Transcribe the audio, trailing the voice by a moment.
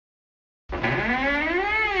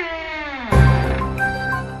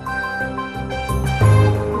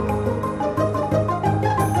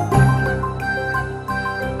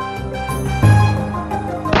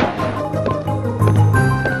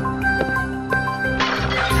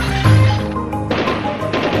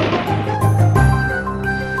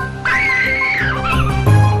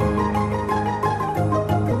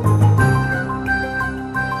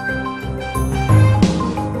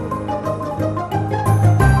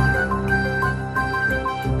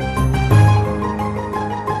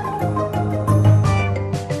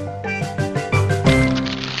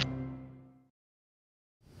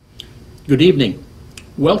Good evening.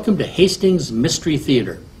 Welcome to Hastings Mystery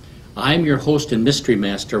Theater. I'm your host and mystery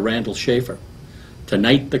master, Randall Schaefer.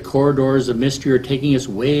 Tonight, the corridors of mystery are taking us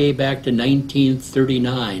way back to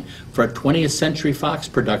 1939 for a 20th Century Fox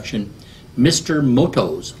production, Mr.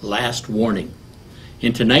 Moto's Last Warning.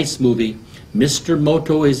 In tonight's movie, Mr.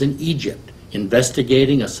 Moto is in Egypt,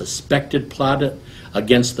 investigating a suspected plot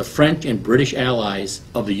against the French and British allies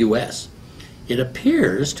of the U.S. It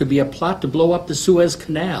appears to be a plot to blow up the Suez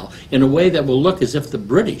Canal in a way that will look as if the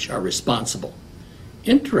British are responsible.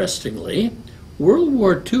 Interestingly, World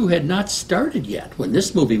War II had not started yet when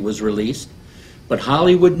this movie was released, but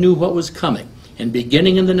Hollywood knew what was coming, and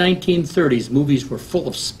beginning in the 1930s, movies were full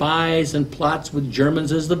of spies and plots with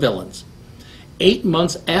Germans as the villains. 8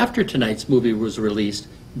 months after tonight's movie was released,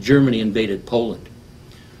 Germany invaded Poland.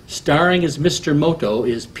 Starring as Mr. Moto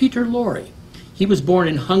is Peter Lorre. He was born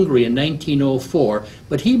in Hungary in 1904,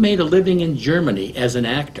 but he made a living in Germany as an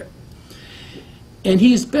actor. And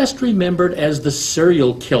he's best remembered as the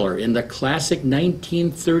serial killer in the classic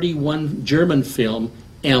 1931 German film,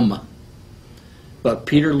 M. But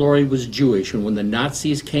Peter Lorre was Jewish, and when the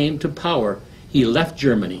Nazis came to power, he left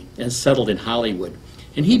Germany and settled in Hollywood.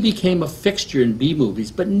 And he became a fixture in B movies,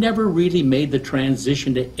 but never really made the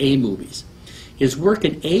transition to A movies. His work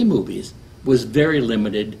in A movies was very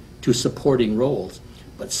limited to supporting roles,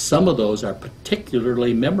 but some of those are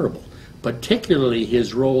particularly memorable, particularly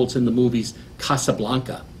his roles in the movies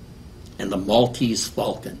Casablanca and The Maltese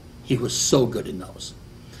Falcon. He was so good in those.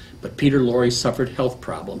 But Peter Lorre suffered health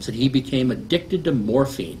problems and he became addicted to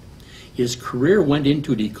morphine. His career went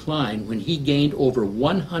into decline when he gained over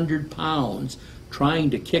 100 pounds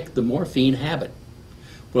trying to kick the morphine habit.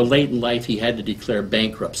 Well, late in life he had to declare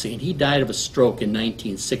bankruptcy and he died of a stroke in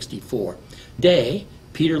 1964. Today,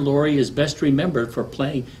 Peter Lorre is best remembered for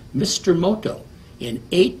playing Mr. Moto in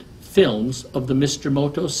 8 films of the Mr.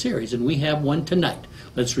 Moto series, and we have one tonight.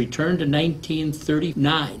 Let's return to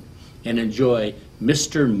 1939 and enjoy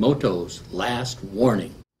Mr. Moto's Last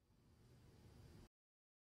Warning.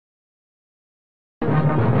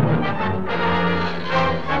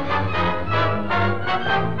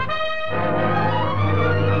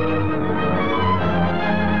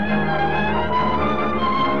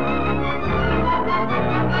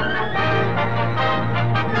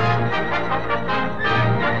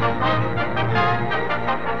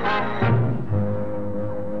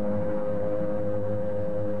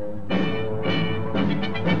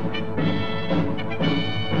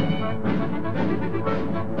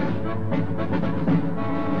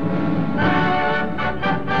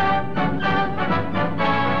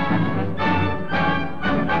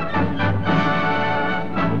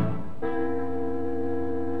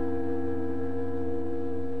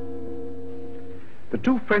 The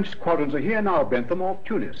 2 French squadrons are here now, Bentham, off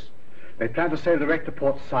Tunis. They plan to sail direct to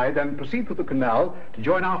Port Said and proceed through the canal to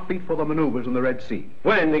join our fleet for the maneuvers in the Red Sea.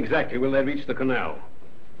 When exactly will they reach the canal?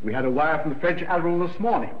 We had a wire from the French Admiral this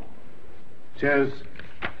morning. It says,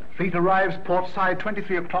 fleet arrives Port Said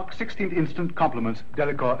 23 o'clock, 16th instant, compliments,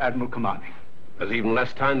 Delacour Admiral commanding. There's even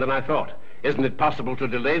less time than I thought. Isn't it possible to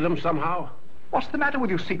delay them somehow? What's the matter with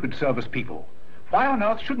you Secret Service people? Why on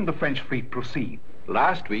earth shouldn't the French fleet proceed?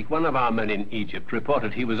 Last week, one of our men in Egypt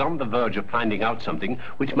reported he was on the verge of finding out something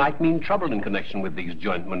which might mean trouble in connection with these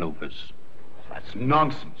joint maneuvers. That's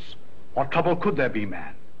nonsense. What trouble could there be,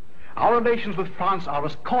 man? Our relations with France are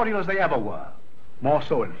as cordial as they ever were. More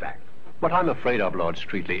so, in fact. What I'm afraid of, Lord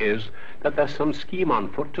Streatley, is that there's some scheme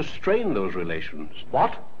on foot to strain those relations.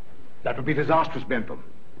 What? That would be disastrous, Bentham.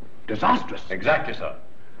 Disastrous? Exactly, sir.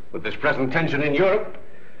 With this present tension in Europe,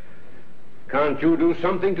 can't you do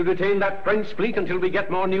something to detain that French fleet until we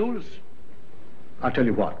get more news? I'll tell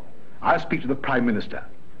you what. I'll speak to the Prime Minister.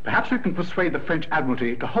 Perhaps we can persuade the French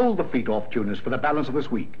Admiralty to hold the fleet off Tunis for the balance of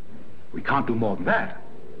this week. We can't do more than that.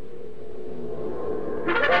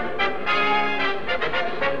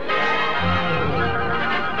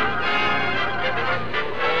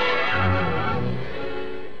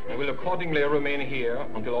 I will accordingly remain here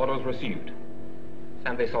until orders received.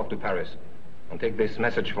 Send this off to Paris. And take this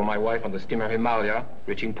message for my wife on the steamer Himalaya,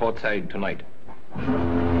 reaching Port Said tonight.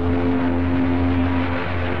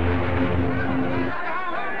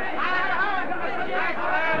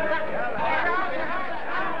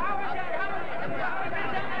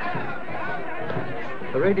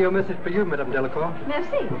 A radio message for you, Madame Delacour.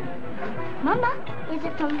 Merci. Mama, is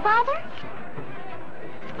it from Father?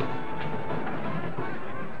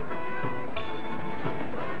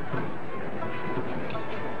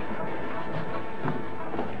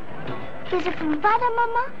 Is it from Father,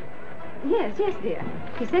 Mama? Yes, dear.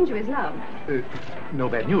 He sends you his love. No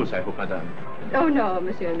bad news, I hope, Madame. Oh, no,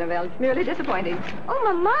 Monsieur Novell. It's merely disappointing. Oh,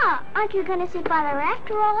 Mama, aren't you going to see Father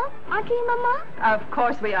after all? Aren't you, Mama? Of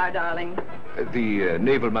course we are, darling. The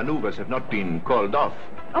naval maneuvers have not been called off.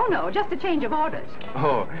 Oh, no, just a change of orders.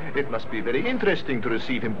 Oh, it must be very interesting to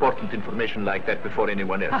receive important information like that before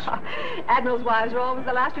anyone else. Admirals' wives are always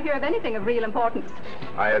the last to hear of anything of real importance.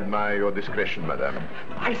 I admire your discretion, madame.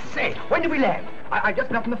 I say, when did we land? I just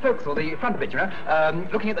been up in the forecastle, the front bit, you know,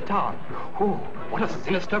 looking at the town. Oh, what a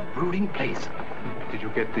sinister, brooding place. Did you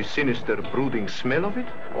get the sinister, brooding smell of it?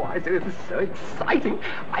 Oh, I say, this is so exciting.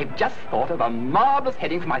 I've just thought of a marvelous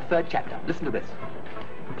heading for my third chapter. Listen to this.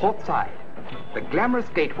 Port Side, the glamorous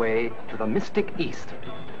gateway to the mystic East.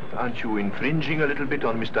 Aren't you infringing a little bit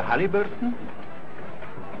on Mr. Halliburton?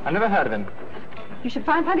 I never heard of him. You should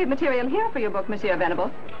find plenty of material here for your book, Monsieur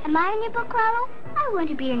Venable. Am I in your book, Rollo? I want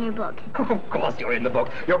to be in your book. Of course you're in the book.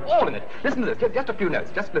 You're all in it. Listen to this. Just a few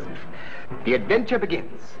notes. Just listen. The adventure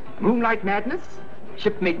begins. Moonlight madness,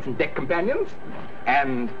 shipmates and deck companions,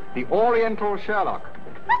 and the Oriental Sherlock.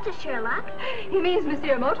 What's a Sherlock? He means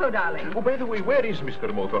Monsieur Moto, darling. Oh, by the way, where is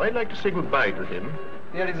Mr. Moto? I'd like to say goodbye to him.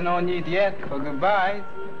 There is no need yet for goodbyes.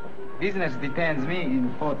 Business detains me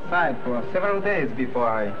in Port Side for several days before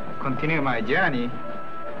I continue my journey.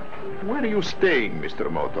 Where are you staying,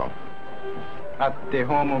 Mr. Moto? At the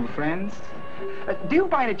home of friends. Do you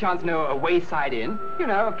by any chance know a wayside inn? You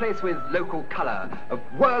know, a place with local color, of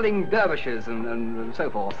whirling dervishes and so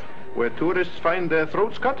forth. Where tourists find their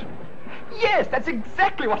throats cut? Yes, that's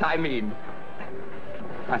exactly what I mean.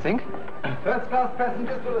 I think. First-class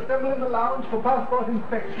passengers will assemble in the lounge for passport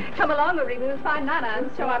inspection. Come along, Marie. We must find Nana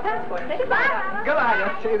and show our passport. Say goodbye, darling. Go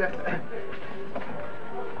ahead, see that.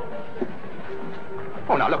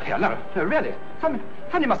 Oh, now, look here. No, really.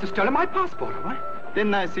 Somebody must have stolen my passport, all right?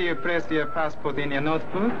 Didn't I see you place your passport in your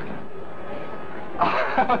notebook?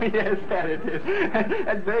 Oh, yes, there it is.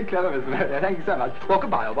 That's very clever, Miss Mary. Thank you so much. Well,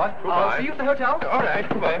 goodbye, old boy. I'll see you at the hotel. All right,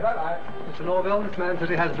 goodbye. Bye-bye. Mr. Norville, this man says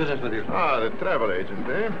he has business with you. Ah, the travel agent,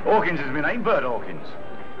 eh? Hawkins is my name, Bert Hawkins.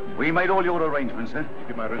 We made all your arrangements, sir.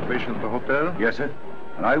 Give my reservation at the hotel? Yes, sir.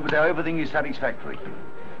 And I hope that everything is satisfactory.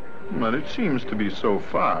 Well, it seems to be so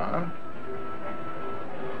far.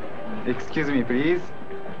 Excuse me, please.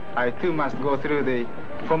 I too must go through the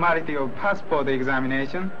formality of passport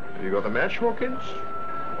examination. You got a match, Hawkins?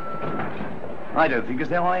 I don't think as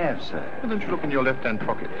though I have, sir. Why don't you look in your left-hand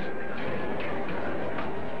pocket?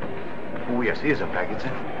 Oh, yes, here's a packet,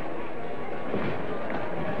 sir.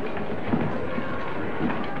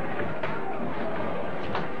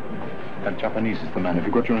 That Japanese is the man. Have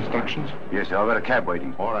you got your instructions? Yes, sir. I've got a cab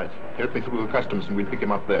waiting. All right. Help me through the customs and we'll pick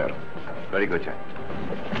him up there. Very good, sir.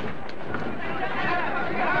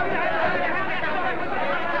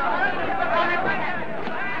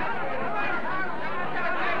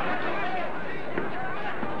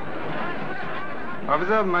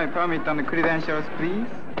 Observe my permit and credentials, please.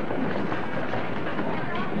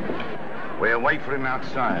 We'll wait for him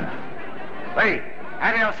outside. Hey,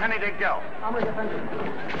 adios, honey, to go.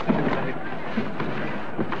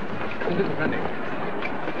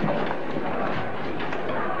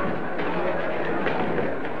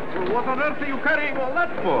 What on earth are you carrying all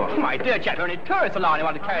that for? My dear chap, only tourists allowed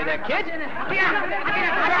anyone to carry their kids.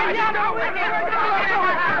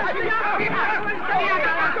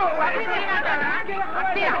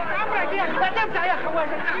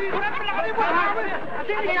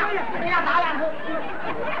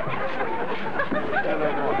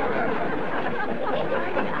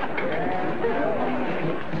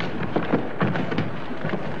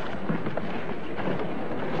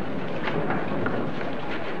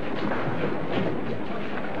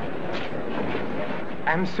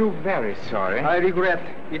 I'm so very sorry. I regret.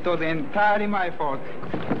 It was entirely my fault.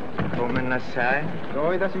 ごめんなさい。ど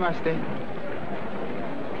ういたしまして。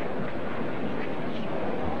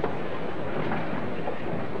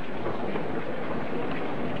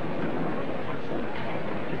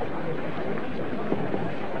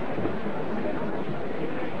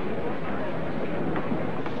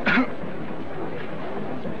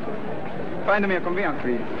Find me a conveyance,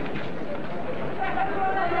 please.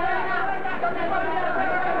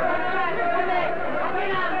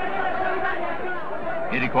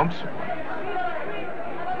 Here he comes.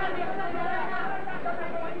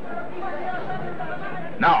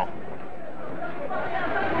 Now.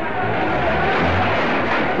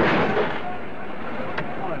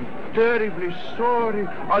 I'm terribly sorry.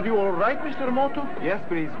 Are you all right, Mr. Moto? Yes,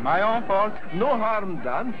 please. My own fault. No harm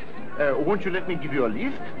done. Won't you let me give you a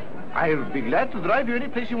lift? I'll be glad to drive you any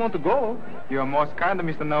place you want to go. You're most kind,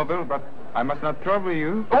 Mr. Noble, but I must not trouble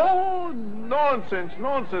you. Oh, nonsense,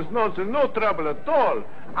 nonsense, nonsense. No trouble at all.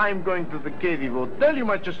 I'm going to the Cave Hotel. You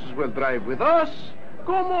might just as well drive with us.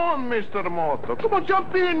 Come on, Mr. Moto. Come on,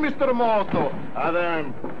 jump in, Mr. Moto.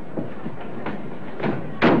 Adam.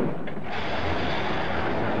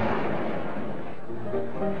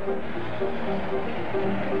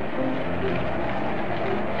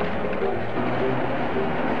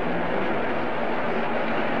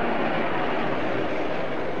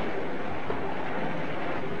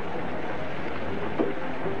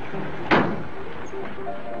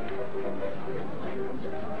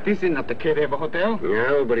 This is not the Cave Hotel.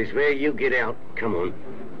 No, but it's where you get out. Come on.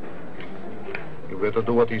 You better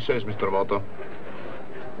do what he says, Mr. Moto.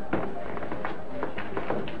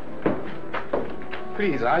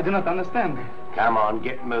 Please, I do not understand. Come on,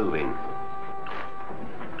 get moving.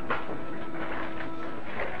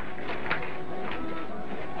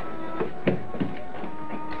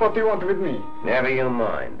 What do you want with me? Never you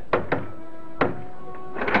mind.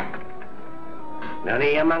 None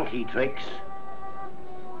of your monkey tricks.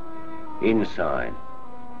 Inside.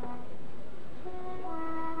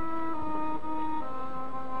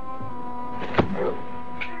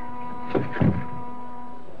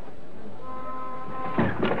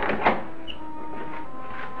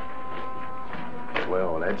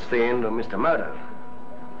 Well, that's the end of Mr. Moto.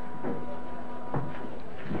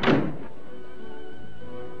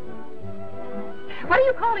 What are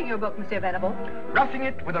you calling your book, Monsieur Venable? Roughing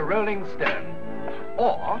It with a Rolling Stone.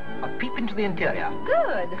 Or A Peep into the Interior.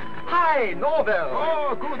 Good. Hi, Norville.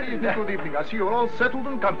 Oh, good evening, good evening. I see you're all settled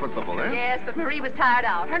and comfortable, eh? Yes, but Marie was tired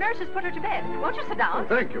out. Her nurse has put her to bed. Won't you sit down?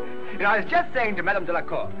 Thank you. I was just saying to Madame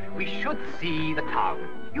Delacour, we should see the town.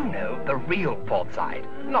 You know, the real port side.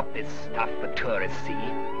 Not this stuff the tourists see.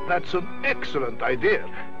 That's an excellent idea.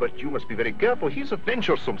 But you must be very careful. He's a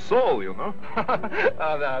venturesome soul, you know.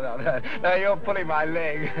 No, you're pulling my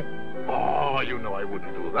leg. Oh, you know I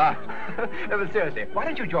wouldn't do that. No, but seriously, why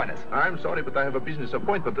don't you join us? I'm sorry, but I have a business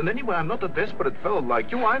appointment. And anyway, I'm not a desperate fellow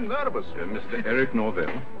like you. I'm nervous. Mr. Eric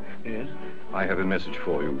Norville. Yes? I have a message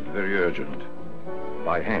for you, very urgent.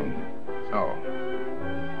 By hand. Oh.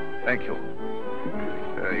 Thank you.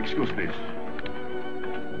 Excuse, please.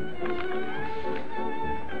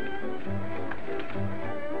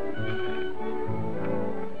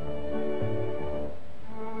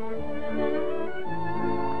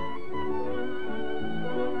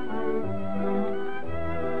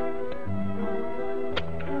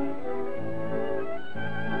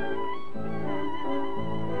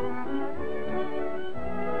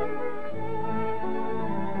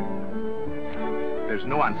 There's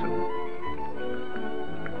no answer.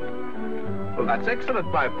 Well, that's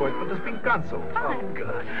excellent. My appointment has been cancelled. Oh,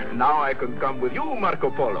 good. Now I can come with you,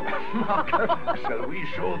 Marco Polo. Shall we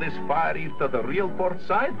show this fire eater the real port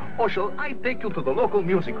side, or shall I take you to the local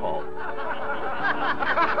music hall?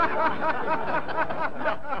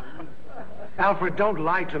 Alfred, don't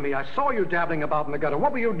lie to me. I saw you dabbling about in the gutter.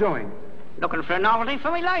 What were you doing? Looking for a novelty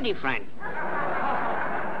for my lady friend.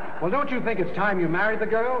 Well, don't you think it's time you married the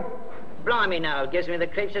girl? Blimey now, it gives me the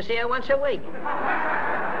creeps to see her once a week.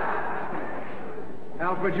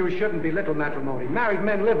 Alfred, you shouldn't belittle matrimony. Married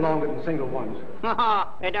men live longer than single ones.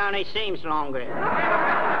 It only seems longer.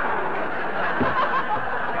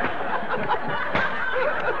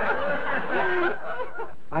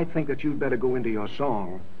 I think that you'd better go into your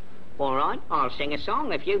song. All right, I'll sing a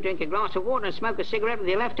song if you drink a glass of water and smoke a cigarette with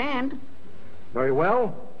your left hand. Very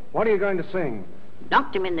well. What are you going to sing?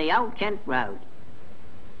 Knocked him in the Old Kent Road.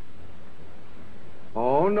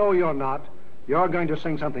 Oh, no, you're not. You're going to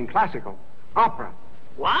sing something classical. Opera.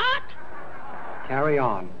 What? Carry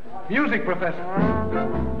on. Music, Professor.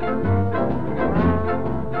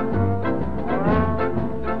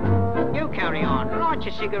 You carry on. Light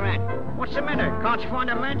your cigarette. What's the matter? Can't you find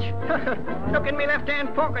a match? Look in me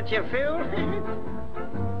left-hand pocket, you fool.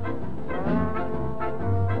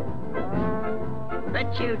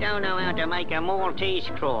 Bet you don't know how to make a Maltese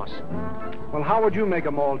cross. Well, how would you make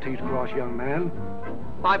a Maltese cross, young man?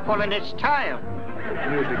 By pulling its tail.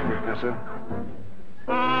 Music, Professor.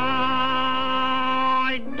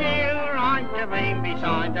 I do like to be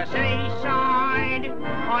beside the seaside.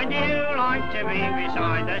 I do like to be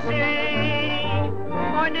beside the sea.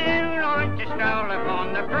 I do like to stroll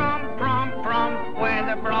upon the prom, where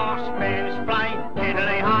the brass bands play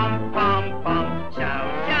tiddly hum, pum, pum. So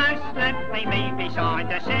just let me be beside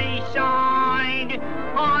the seaside.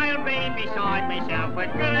 I'll be beside myself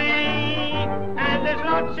with glee. And there's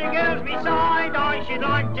lots of girls beside. I should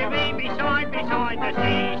like to be beside the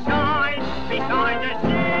seaside, beside the sea.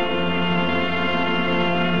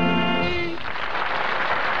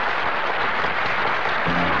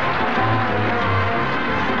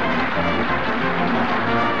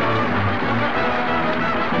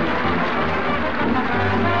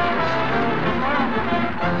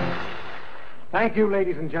 Thank you,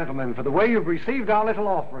 ladies and gentlemen, for the way you've received our little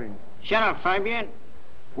offering. Shut up, Fabian.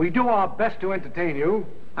 We do our best to entertain you.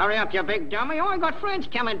 Hurry up, you big dummy. I got friends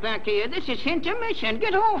coming back here. This is intermission.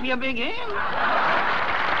 Get off, you big hen.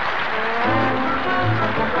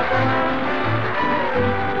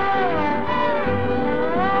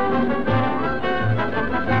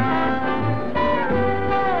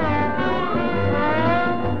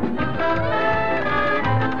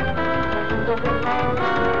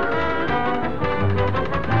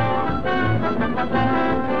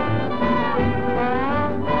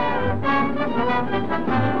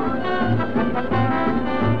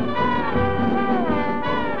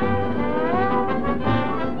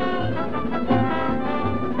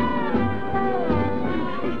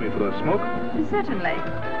 Smoke? Certainly.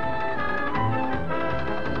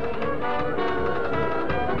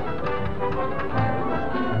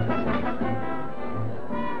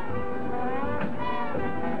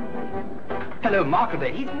 Hello, Marketer.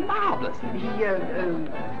 He's marvelous. He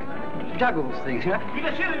juggles things, you know. You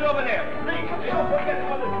can see it over there. Please, don't forget.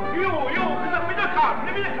 You, in the car.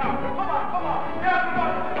 Come on. Yeah,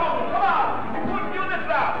 come on. Put you this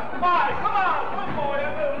round. Bye, come on, boy.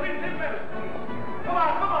 Read this minute. Come on.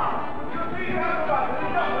 You see everybody.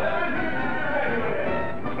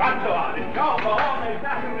 That's all. It's gone for all day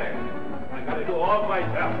Saturday. I gotta do all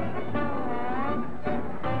myself.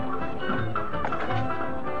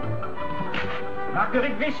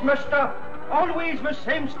 Marguerite Wissmuster, always the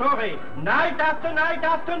same story, night after night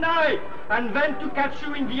after night, and then to catch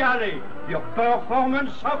you in the alley. Your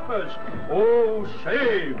performance suffers. Oh,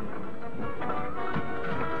 shame.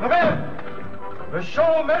 Well, the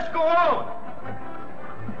show must go on.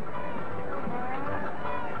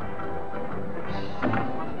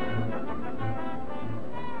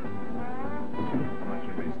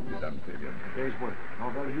 Day's work.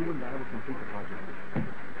 Although you and I will complete the project.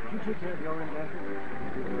 You take care of your end,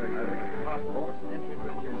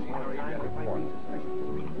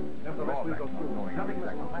 Nevertheless, we'll go through. Nothing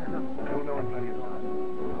less. You'll know in plenty of time.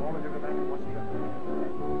 All of you go back and watch the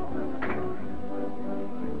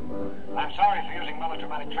I'm sorry for using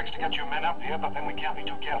melodramatic tricks to get you men up here, but then we can't be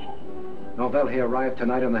too careful. Norvell here arrived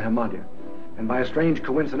tonight on the Himalaya. And by a strange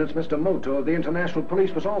coincidence, Mr. Moto of the International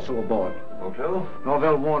Police was also aboard. Moto?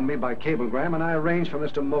 Norvell warned me by cablegram, and I arranged for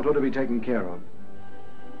Mr. Moto to be taken care of.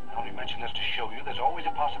 I only mention this to show you there's always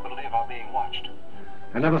a possibility of our being watched.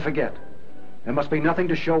 And never forget, there must be nothing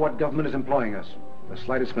to show what government is employing us. The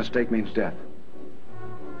slightest mistake means death.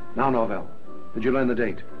 Now, Norvell, did you learn the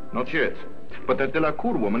date? Not yet. But that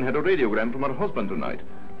Delacour woman had a radiogram from her husband tonight.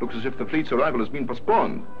 Looks as if the fleet's arrival has been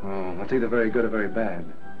postponed. Oh, that's either very good or very bad.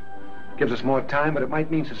 Gives us more time, but it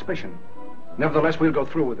might mean suspicion. Nevertheless, we'll go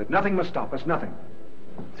through with it. Nothing must stop us, nothing.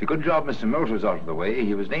 It's a good job Mr. Moto's out of the way.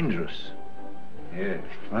 He was dangerous. Yes.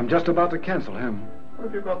 I'm just about to cancel him. What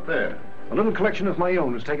have you got there? A little collection of my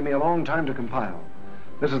own. It's taken me a long time to compile.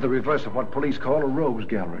 This is the reverse of what police call a rogues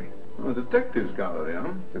gallery. A detectives gallery,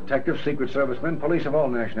 huh? Detectives, Secret Servicemen, police of all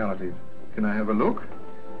nationalities. Can I have a look?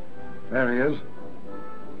 There he is.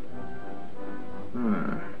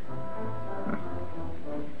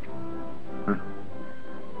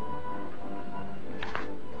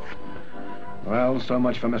 Well, so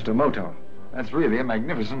much for Mr. Moto. That's really a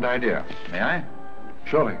magnificent idea. May I?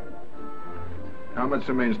 Surely. How much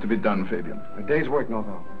remains to be done, Fabian? A day's work,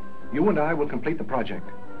 Norvell. You and I will complete the project.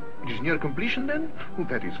 It is near completion, then? Oh,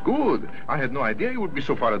 that is good. I had no idea you would be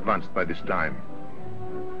so far advanced by this time.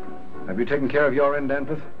 Have you taken care of your end,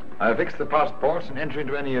 Danforth? I fixed the passports and entry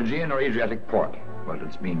into any Aegean or Adriatic port. Well,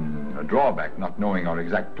 it's been a drawback not knowing our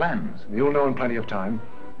exact plans. You'll know in plenty of time.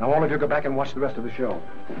 Now, all of you go back and watch the rest of the show.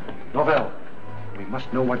 Norvell, we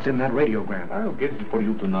must know what's in that radiogram. I'll get it for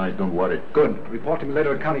you tonight, don't worry. Good. Report to me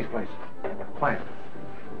later at Connie's place. Quiet.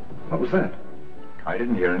 What was that? I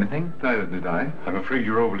didn't hear anything. Neither did I. I'm afraid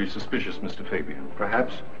you're overly suspicious, Mr. Fabian.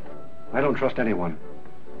 Perhaps. I don't trust anyone.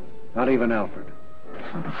 Not even Alfred.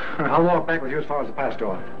 I'll walk back with you as far as the pass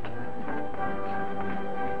door.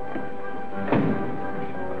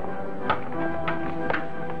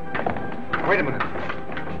 Wait a minute.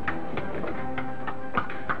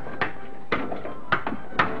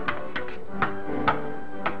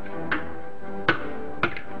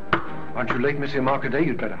 Aren't you late, Monsieur Marcadet?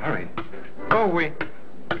 You'd better hurry. Oh, oui.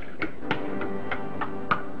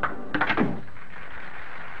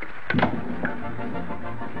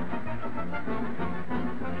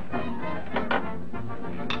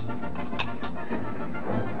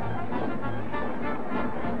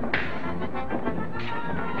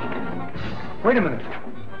 Wait a minute.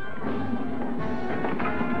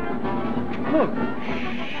 Look.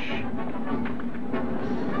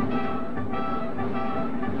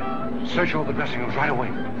 Search all the dressing rooms right away.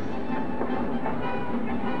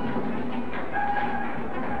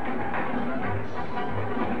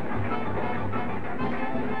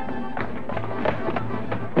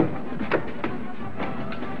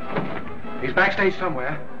 He's backstage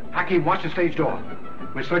somewhere. Hakim, watch the stage door.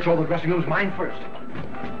 We'll search all the dressing rooms, mine first.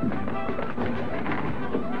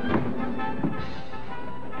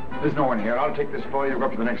 There's no one here. I'll take this floor. You go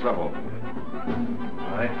up to the next level.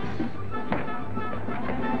 All right.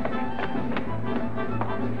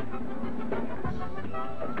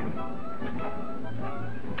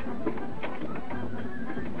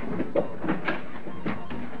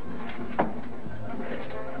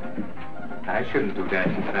 I shouldn't do that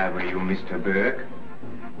if I were you, Mr. Burke.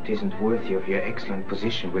 It isn't worthy of your excellent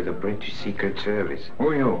position with the British Secret Service. Who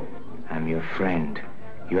are you? I'm your friend.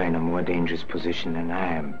 You're in a more dangerous position than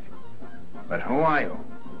I am. But who are you?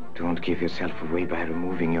 Don't give yourself away by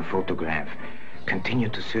removing your photograph. Continue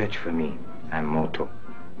to search for me. I'm Moto.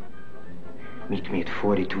 Meet me at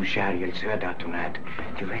 42 Shariel Serda tonight,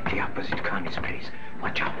 directly opposite Connie's place.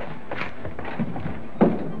 Watch out.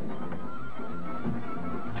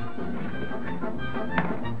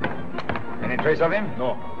 Any trace of him?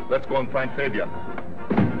 No. Let's go and find Fabian.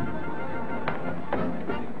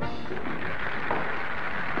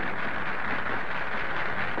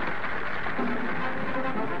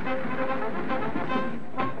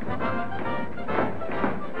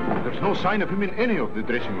 There's no sign of him in any of the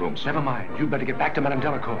dressing rooms. Never mind. You better get back to Madame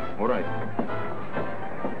Delacour. All right.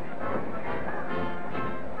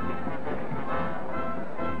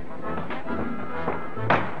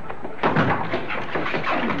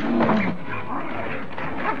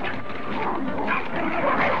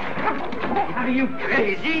 Are you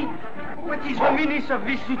crazy? What is the meaning of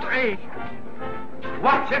this outrage?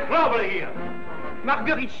 What's the trouble here?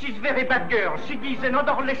 Marguerite, she's very bad girl. She gives an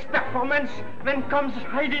odorless performance, then comes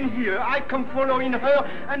hiding here. I come following her,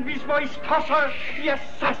 and this voice tosser, he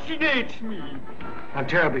assassinates me. I'm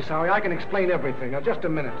terribly sorry. I can explain everything. Now, just a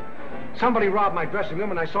minute. Somebody robbed my dressing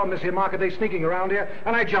room, and I saw Monsieur Marcadet sneaking around here,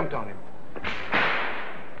 and I jumped on him.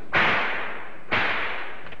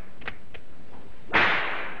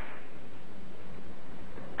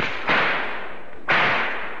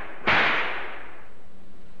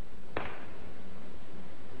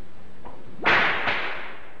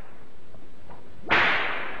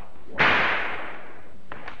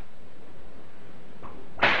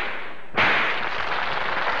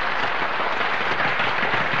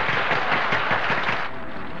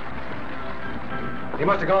 He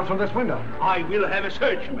must have gone through this window. I will have a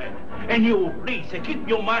search, man. And you, please, keep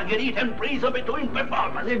your Marguerite and praise of between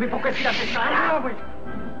performance.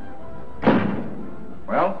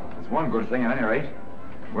 Well, it's one good thing at any rate.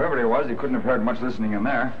 Wherever he was, he couldn't have heard much listening in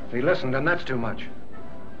there. He listened, and that's too much.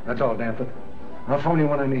 That's all, Danforth. I'll phone you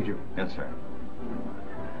when I need you. Yes, sir.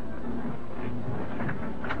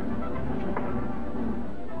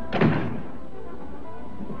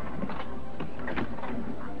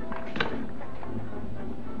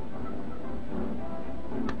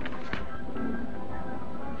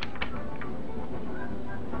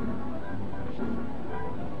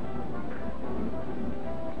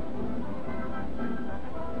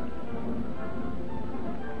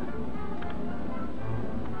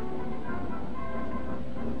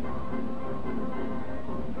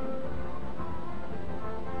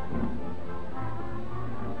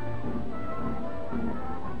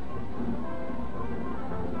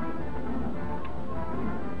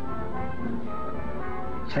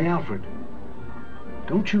 Say, Alfred,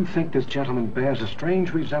 don't you think this gentleman bears a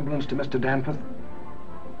strange resemblance to Mr. Danforth?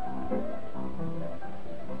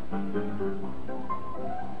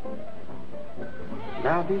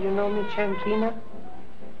 Now, do you know me, Chantina?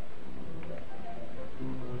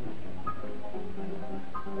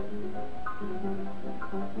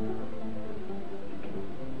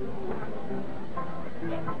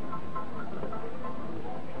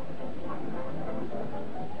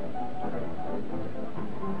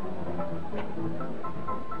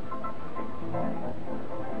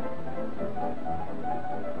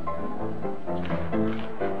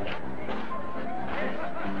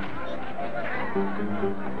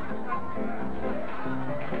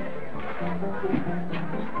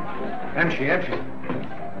 Empty.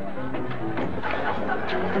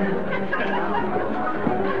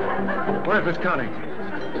 Where's Miss Connie?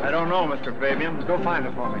 I don't know, Mr. Fabian. Go find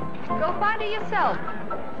her for me. Go find her yourself.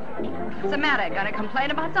 What's the matter? Gonna complain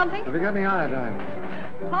about something? Have you got any iodine?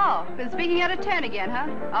 Oh, been speaking out of turn again,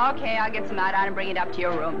 huh? Okay, I'll get some iodine and bring it up to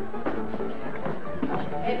your room.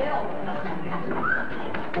 Hey, Bill.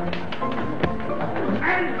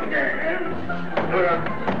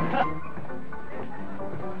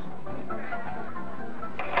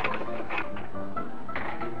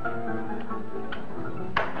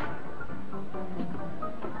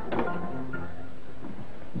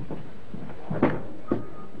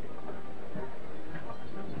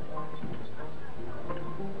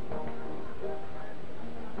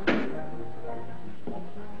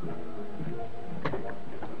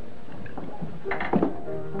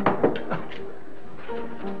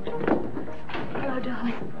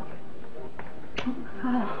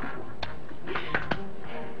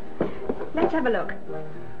 have a look.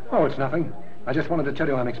 Oh, it's nothing. I just wanted to tell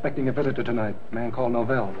you I'm expecting a visitor tonight. A man called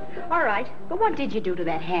Novell. All right, but what did you do to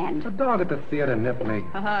that hand? The dog at the theater nipped me.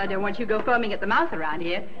 I don't want you to go foaming at the mouth around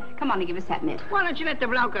here. Come on and give us that mitt. Why don't you let the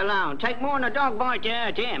bloke alone? Take more than a dog bite to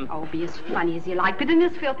hurt him. Oh, be as funny as you like, but in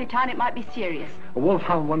this filthy town it might be serious. A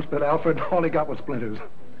wolfhound once bit Alfred. All he got was splinters.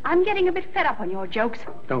 I'm getting a bit fed up on your jokes.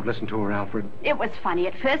 Don't listen to her, Alfred. It was funny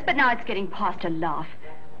at first, but now it's getting past a laugh.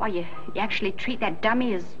 Why, you actually treat that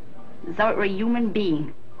dummy as though it were a human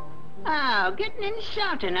being. Oh, getting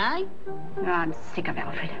insulting, eh? Oh, I'm sick of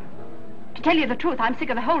Alfred. To tell you the truth, I'm sick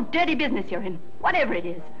of the whole dirty business you're in, whatever it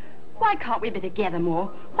is. Why can't we be together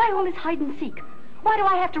more? Why all this hide and seek? Why do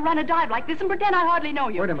I have to run a dive like this and pretend I hardly know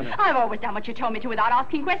you? Wait a minute. I've always done what you told me to without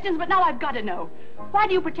asking questions, but now I've got to know. Why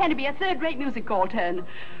do you pretend to be a third-rate music hall turn?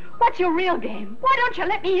 What's your real game? Why don't you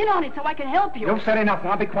let me in on it so I can help you? You've said enough.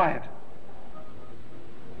 Now be quiet.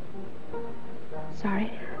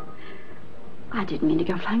 Sorry. I didn't mean to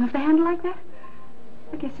go flying off the handle like that.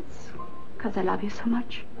 I guess it's because I love you so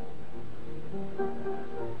much.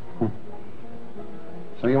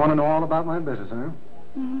 So you want to know all about my business, huh?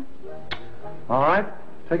 Mm-hmm. All right.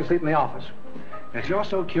 Take a seat in the office. If you're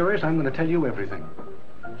so curious, I'm going to tell you everything.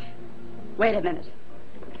 Wait a minute.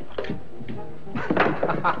 There.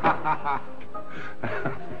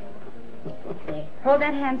 Hold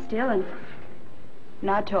that hand still and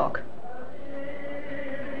now talk.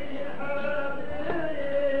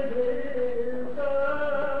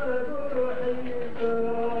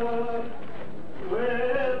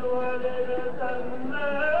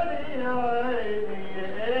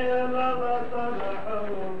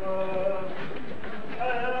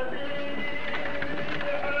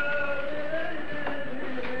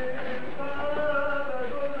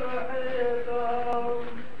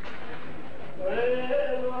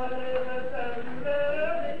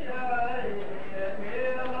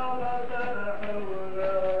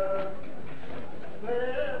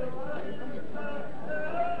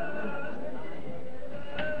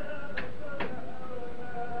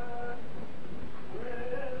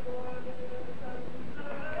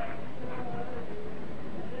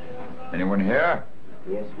 Anyone here?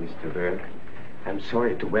 Yes, Mr. Burke. I'm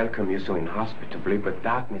sorry to welcome you so inhospitably, but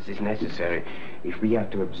darkness is necessary if we are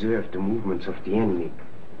to observe the movements of the enemy.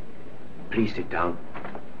 Please sit down.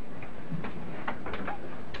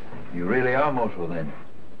 You really are Moto, then?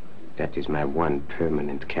 That is my one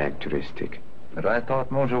permanent characteristic. But I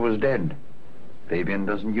thought Moto was dead. Fabian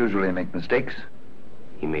doesn't usually make mistakes.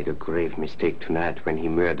 He made a grave mistake tonight when he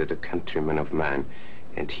murdered a countryman of mine,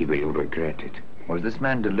 and he will regret it. Was this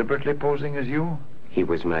man deliberately posing as you? He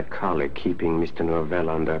was my colleague, keeping Mr. Novell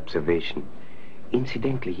under observation.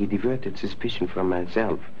 Incidentally, he diverted suspicion from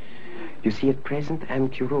myself. You see, at present, I'm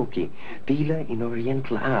Kuroki, dealer in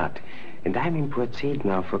Oriental art, and I'm in Port Said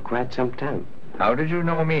now for quite some time. How did you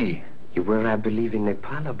know me? You were, I believe, in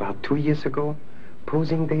Nepal about 2 years ago,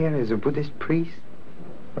 posing there as a Buddhist priest.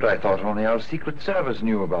 But I thought only our Secret Service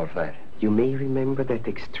knew about that. You may remember that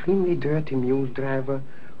extremely dirty mule driver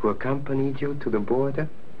who accompanied you to the border?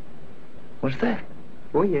 What's that?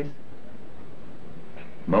 Oh, yes.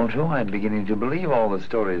 Moto, I'm beginning to believe all the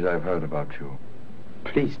stories I've heard about you.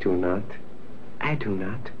 Please do not. I do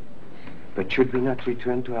not. But should we not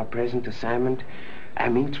return to our present assignment,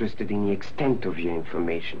 I'm interested in the extent of your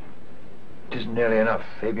information. It isn't nearly enough.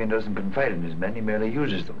 Fabian doesn't confide in his men, he merely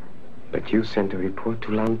uses them. But you sent a report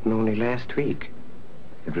to London only last week.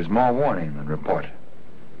 It was more warning than report.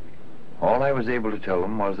 All I was able to tell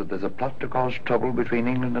them was that there's a plot to cause trouble between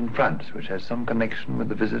England and France, which has some connection with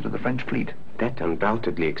the visit of the French fleet. That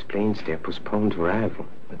undoubtedly explains their postponed arrival.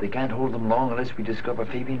 But they can't hold them long unless we discover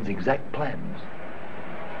Fabian's exact plans.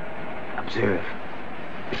 Observe.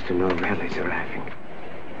 Mr. Novell is arriving.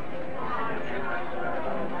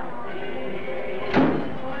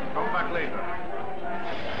 Come back later.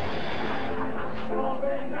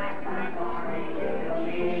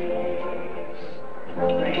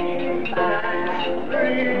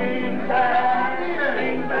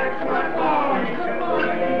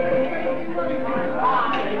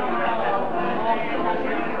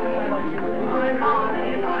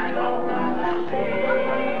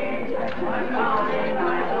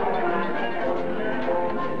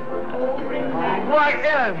 Why,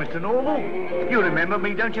 hello, Mr. Normal. You remember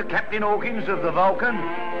me, don't you, Captain Hawkins of the Vulcan?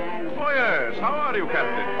 Oh, yes. How are you,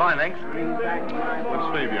 Captain? Fine, thanks.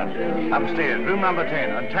 Where's Fabian? Upstairs, room number 10.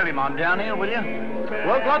 And tell him I'm down here, will you?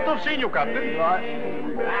 Well, glad to have seen you, Captain. Right.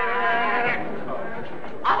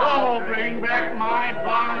 Oh, bring back my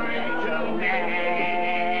body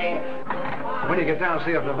today. When you get down,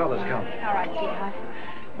 see if Novella's come. All right, sweetheart.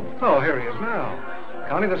 Oh, here he is now.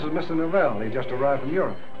 Connie, this is Mr. Novell. He just arrived from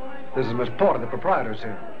Europe. This is Miss Porter, the proprietor's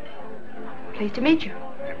here. Pleased to meet you.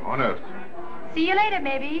 I'm honored. See you later,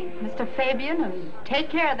 maybe, Mr. Fabian, and take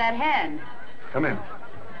care of that hand. Come in.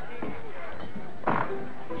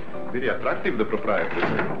 Very attractive, the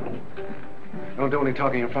proprietor. Don't do any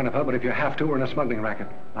talking in front of her, but if you have to, we're in a smuggling racket.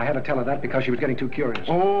 I had to tell her that because she was getting too curious.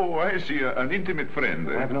 Oh, I see. An intimate friend.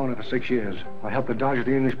 I've known her for 6 years. I helped her dodge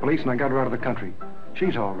the English police, and I got her out of the country.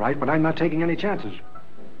 She's all right, but I'm not taking any chances.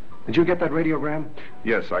 Did you get that radiogram?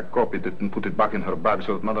 Yes, I copied it and put it back in her bag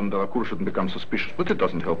so that Madame Delacour shouldn't become suspicious. But it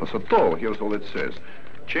doesn't help us at all. Here's all it says.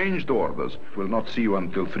 Changed orders. Will not see you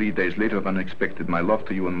until 3 days later than expected. My love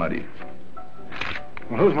to you and Marie.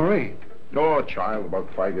 Well, who's Marie? Oh, a child,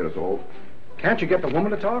 about 5 years old. Can't you get the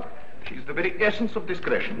woman to talk? She's the very essence of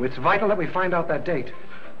discretion. It's vital that we find out that date.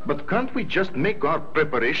 But can't we just make our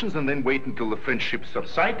preparations and then wait until the French ships are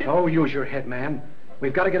sighted? Oh, use your head, man.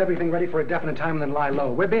 We've got to get everything ready for a definite time and then lie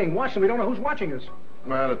low. We're being watched and we don't know who's watching us.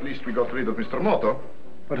 Well, at least we got rid of Mr. Moto.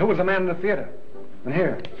 But who was the man in the theater? And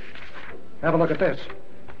here, have a look at this.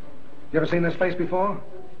 You ever seen this face before?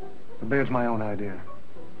 The beard's my own idea.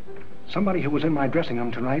 Somebody who was in my dressing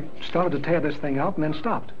room tonight started to tear this thing out and then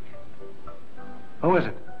stopped. Who is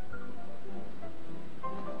it?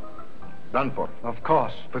 Danforth. Of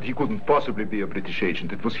course. But he couldn't possibly be a British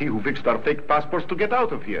agent. It was he who fixed our fake passports to get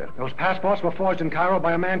out of here. Those passports were forged in Cairo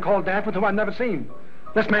by a man called Danforth who I've never seen.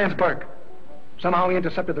 This man's Burke. Somehow he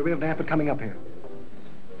intercepted the real Danforth coming up here.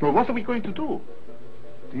 Well, what are we going to do?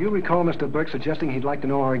 Do you recall Mr. Burke suggesting he'd like to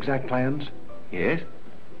know our exact plans? Yes.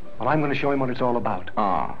 Well, I'm going to show him what it's all about.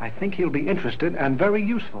 Ah. I think he'll be interested and very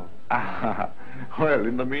useful. Ah. Well,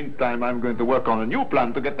 in the meantime, I'm going to work on a new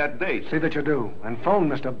plan to get that date. See that you do. And phone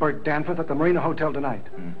Mr. Burke Danforth at the Marina Hotel tonight.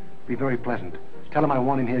 Be very pleasant. Tell him I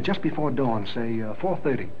want him here just before dawn, say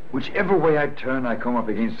 4:30. Whichever way I turn, I come up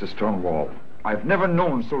against a stone wall. I've never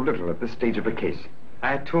known so little at this stage of a case.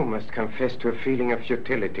 I, too, must confess to a feeling of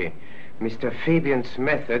futility. Mr. Fabian's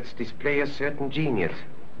methods display a certain genius.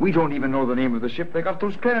 We don't even know the name of the ship they got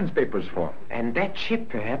those clearance papers for. And that ship,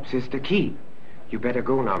 perhaps, is the key. You better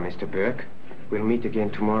go now, Mr. Burke. We'll meet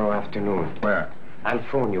again tomorrow afternoon. Where? I'll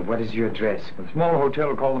phone you. What is your address? A small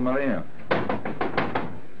hotel called the Marina.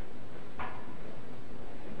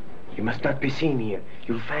 You must not be seen here.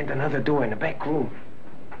 You'll find another door in the back room.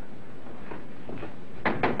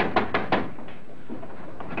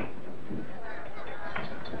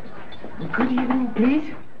 Good evening,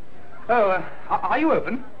 please. Oh, are you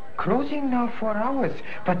open? Closing now for hours,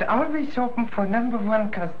 but always open for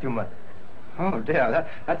 #1 customer. Oh, dear,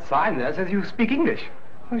 that sign there says you speak English.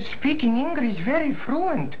 Oh, speaking English very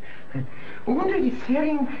fluent. Only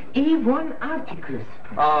selling A1 articles.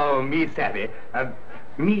 Oh, me savvy.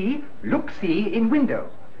 Me look see in window.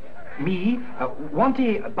 Me want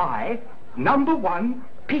to buy #1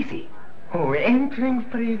 PC. Oh, entering,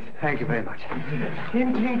 please. Thank you very much.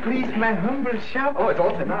 Entering, please, my humble shop. Oh, it's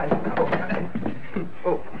also nice.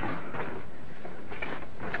 Oh.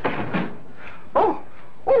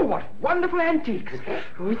 Oh, what wonderful antiques.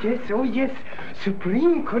 Oh, yes.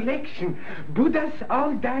 Supreme collection. Buddhas,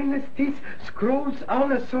 all dynasties, scrolls,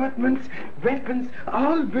 all assortments, weapons,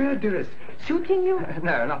 all murderers. Suiting you?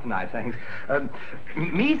 No, not tonight, thanks.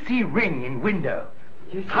 Me see ring in window.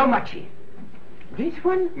 Yes, how much? This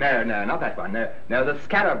one? No, not that one. No, the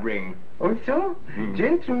scarab ring. Oh, so?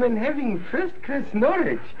 Gentlemen having first-class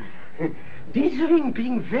knowledge. This ring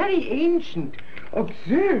being very ancient.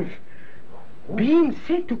 Observe. Being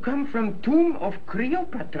said to come from tomb of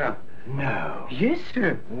Cleopatra. No. Yes,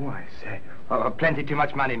 sir. Oh, I say. Plenty too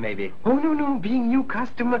much money, maybe. Oh, no. Being new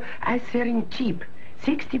customer, I selling cheap.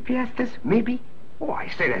 60 piastres, maybe. Oh, I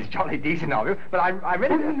say that's jolly decent of you, but I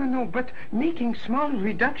really... Oh, no, but making small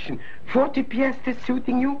reduction. 40 piastres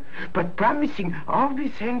suiting you, but promising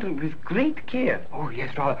always handled with great care. Oh,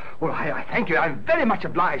 yes, rather. Well, I thank you. I'm very much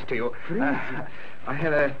obliged to you. I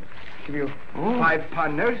had give you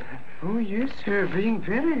 £5 note. Oh, yes, sir, being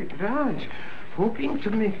very large. Hoping to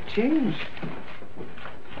make change.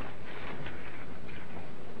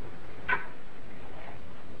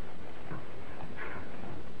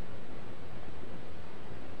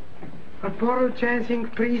 Apologizing,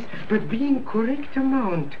 please, but being correct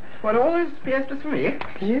amount. What, all this piastres for me?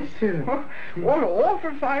 Yes, sir. All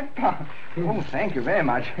for £5. Oh, thank you very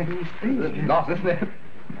much. Please. Lost, isn't it?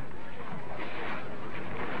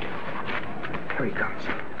 Here he comes.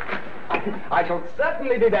 I shall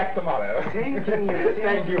certainly be back tomorrow. Thank you.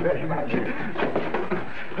 Thank you very much.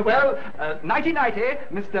 Well, nighty-nighty,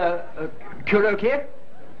 Mr. Kuroki.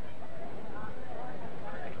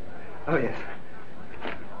 Oh, yes.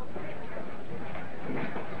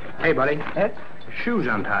 Hey, buddy. Shoes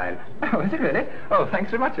untied. Oh, is it really? Oh,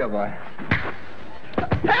 thanks so much, old boy.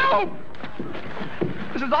 Help! Help!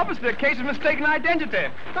 This is obviously a case of mistaken identity.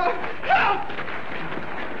 Help!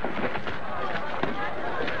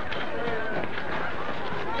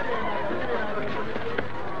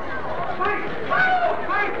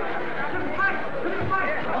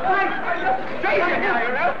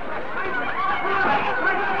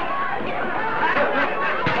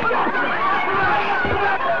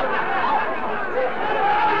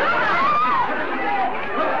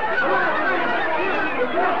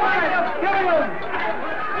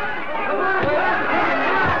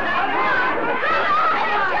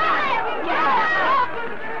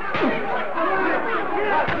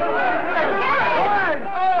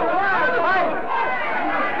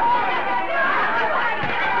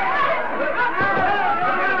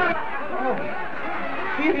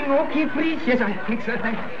 Okay, please. Yes, I think so.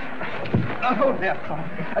 Thank you. Oh, there.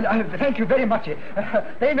 Thank you very much.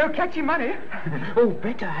 They no catchy money. Oh,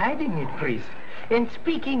 better hiding it, please. And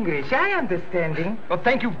speak English, I understanding. Well,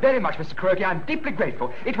 thank you very much, Mr. Kuroki. I'm deeply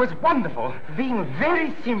grateful. It was wonderful. Being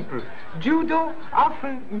very simple. Judo,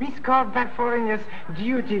 often miscalled by foreigners,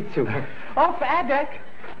 jiu-jitsu. Of Adak,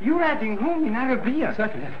 you're adding home in Arabia.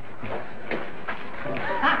 Certainly.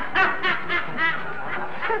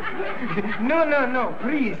 No,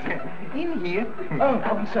 please. In here. Oh,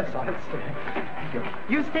 I'm so sorry.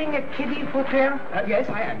 You staying at Keddy Hotel? Yes,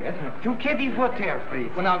 I am, yes. To Keddy Hotel,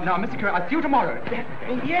 please. Well, now, Mr. Kerr, I'll see you tomorrow.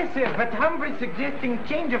 Yes, sir, but humbly suggesting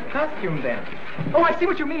change of costume then. Oh, I see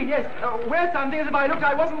what you mean, yes. Wear something as if I looked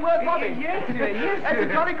I wasn't worth robbing. Yes, sir, yes, sir. That's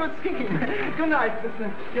a jolly good scheme. Good night,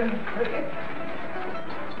 Mr.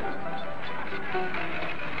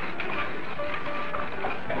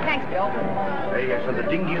 Thanks, Bill. Hey, yes, so the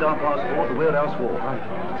dinghy's our passport, the wheelhouse war.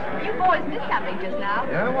 You boys missed something just now.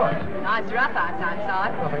 Yeah, what? Nice roughhouse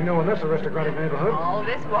outside. Nothing new in this aristocratic neighborhood. Oh,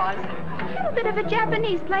 this was. A little bit of a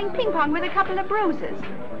Japanese playing ping pong with a couple of bruises.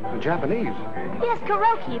 The Japanese? Yes,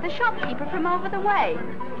 Kuroki, the shopkeeper from over the way.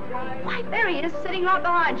 Why, there he is, sitting right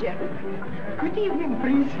behind you. Good evening,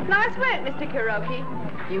 please. Nice work, Mr. Kuroki.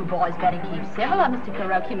 You boys better keep civil, or Mr.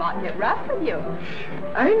 Kuroki might get rough with you.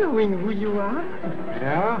 I know who you are.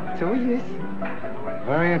 Yeah? So, yes.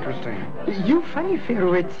 Very interesting. You funny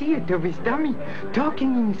fellow at theater with dummy,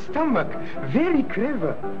 talking in stomach. Very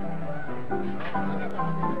clever.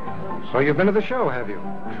 So you've been to the show, have you?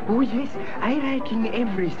 Oh, yes, I like in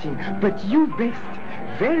everything, but you best.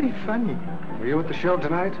 Very funny. Were you at the show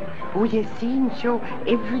tonight? Oh, yes, seeing show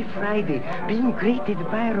every Friday, being great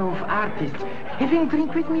admirer of artists. Having a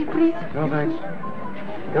drink with me, please? No, thanks.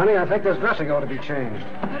 Johnny, I think this dressing ought to be changed.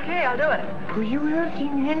 Okay, I'll do it. Were you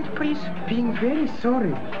hurting hand, please? Being very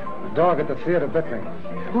sorry. The dog at the theater bit me.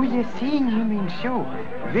 Oh, yes, seeing him in show.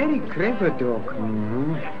 Very clever dog.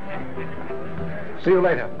 Mm-hmm. See you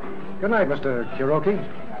later. Good night, Mr. Kuroki.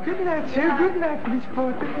 Good night, sir. Good night, Miss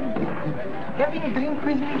Porter. Having a drink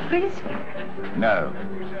with me, please? No.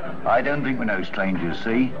 I don't drink with no strangers,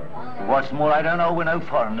 see? What's more, I don't know with no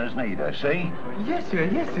foreigners neither, see? Yes, sir.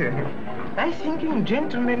 Yes, sir. I thinking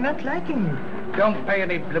gentlemen not liking me. Don't pay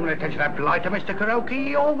any blooming attention to that blighter, Mr. Kuroki.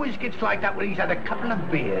 He always gets like that when he's had a couple of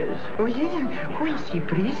beers. Oh, yes. Who is he,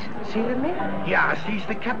 please? Sailorman? Yes, he's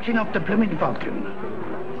the captain of the blooming Vulcan.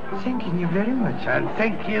 Thanking you very much. And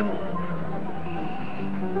thank you.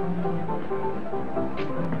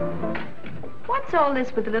 What's all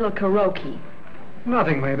this with the little Kuroki?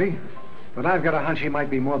 Nothing, maybe. But I've got a hunch he might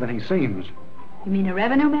be more than he seems. You mean a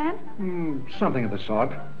revenue man? Something of the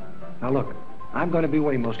sort. Now, look, I'm going to be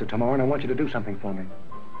away most of tomorrow, and I want you to do something for me.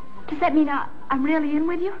 Does that mean I'm really in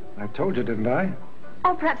with you? I told you, didn't I?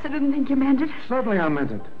 Oh, perhaps I didn't think you meant it. Certainly I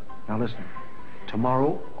meant it. Now, listen.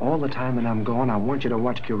 Tomorrow, all the time that I'm gone, I want you to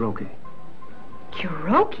watch Kuroki.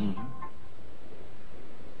 Kuroki?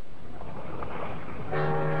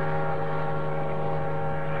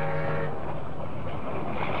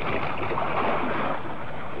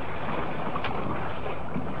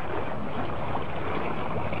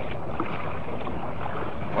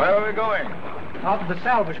 Where are we going? Out to the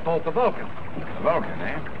salvage boat, the Vulcan. The Vulcan,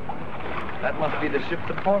 eh? That must be the ship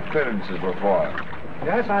the port clearances were for.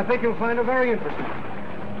 Yes, I think you'll find her very interesting.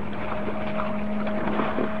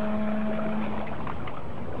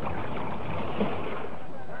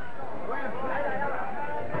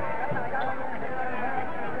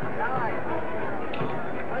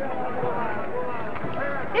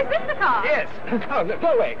 Is this the car? Yes. Oh, no,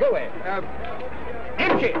 go away.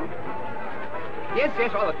 Empty.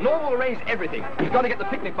 Yes, well, Norma will arrange everything. We've got to get the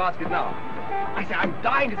picnic basket now. I say, I'm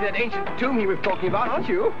dying to see that ancient tomb he was talking about, aren't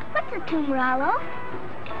you? What's a tomb, Rollo?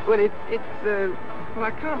 Well, well,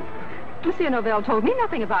 I can't... Monsieur Novell told me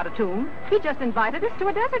nothing about a tomb. He just invited us to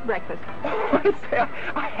a desert breakfast.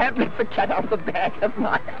 I have let the cat out of the bag, haven't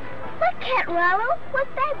I? What cat, Rollo? What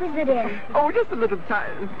bag was it in? Oh, just a little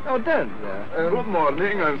time. Oh, don't. Good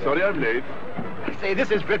morning. I'm sorry I'm late. Say,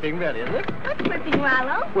 this is ripping, really, isn't it? What's ripping,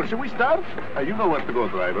 Rollo? Well, shall we start? You know where to go,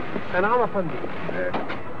 driver. An hour upon me.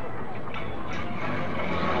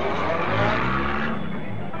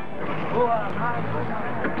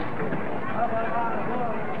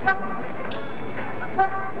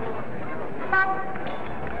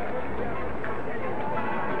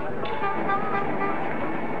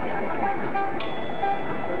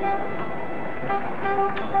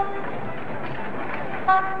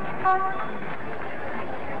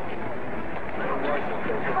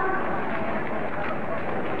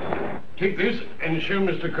 Take this and show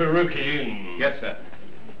Mr. Kuroki in. Yes, sir.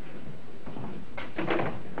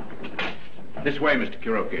 This way, Mr.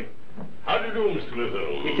 Kuroki. How do you do, Mr.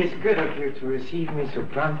 Luther? It is good of you to receive me so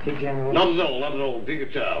promptly, General. Not at all, not at all. Take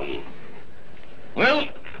your time. Well,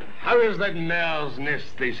 how is that mare's nest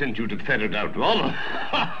they sent you to ferret out, Lorre?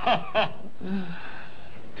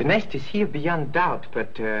 The nest is here beyond doubt,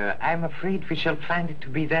 but I'm afraid we shall find it to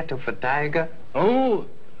be that of a tiger. Oh,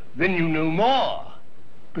 then you know more.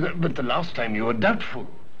 But the last time you were doubtful.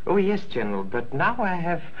 Oh, yes, General, but now I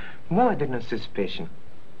have more than a suspicion.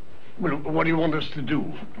 Well, what do you want us to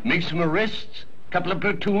do? Make some arrests? Couple of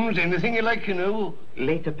platoons? Anything you like, you know?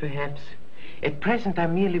 Later, perhaps. At present, I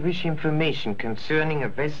merely wish information concerning a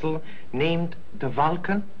vessel named the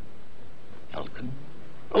Vulcan. Vulcan?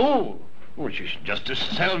 Oh, which is just a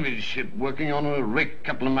salvage ship working on a wreck a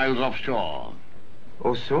couple of miles offshore.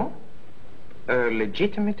 Oh, so? A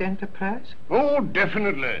legitimate enterprise? Oh,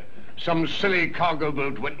 definitely. Some silly cargo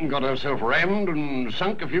boat went and got herself rammed and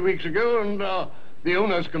sunk a few weeks ago, and the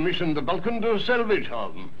owners commissioned the Vulcan to salvage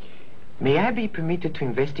her. May I be permitted to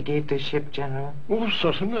investigate this ship, General? Oh,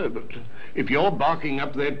 certainly, but if you're barking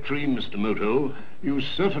up that tree, Mr. Moto, you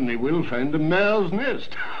certainly will find a mare's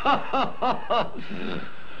nest.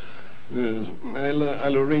 Yes,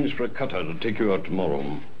 I'll arrange for a cutter to take you out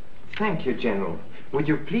tomorrow. Thank you, General. Would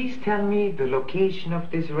you please tell me the location of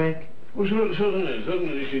this wreck? Oh, certainly.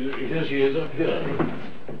 Here she is up here.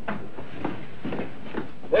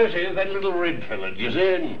 There she is, that little red fella, do you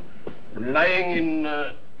see? Lying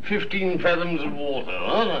in 15 fathoms of water,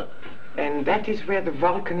 huh? And that is where the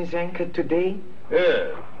Vulcan is anchored today?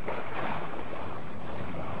 Yeah.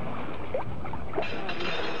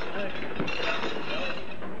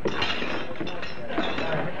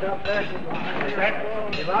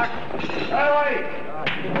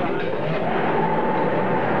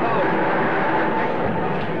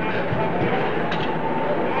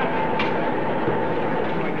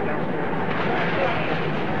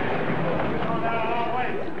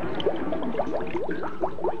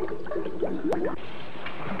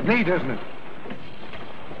 Neat, isn't it?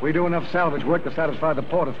 We do enough salvage work to satisfy the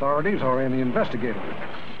port authorities or any investigator.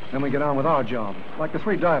 Then we get on with our job, like the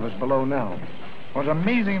 3 divers below now. What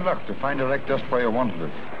amazing luck to find a wreck just where you wanted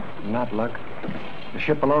it. Not luck. The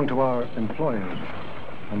ship belonged to our employers,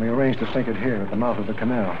 and we arranged to sink it here at the mouth of the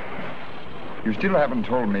canal. You still haven't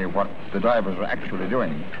told me what the divers are actually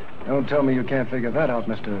doing. Don't tell me you can't figure that out,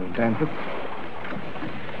 Mr. Danforth.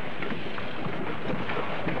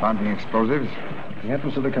 Planting explosives? The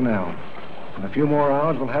entrance of the canal. In a few more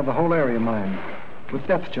hours, we'll have the whole area mined, with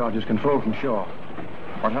depth charges controlled from shore.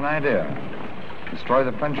 What an idea. Destroy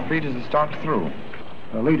the French fleet as it starts through.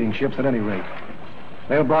 The leading ships, at any rate.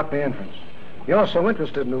 They'll block the entrance. You're so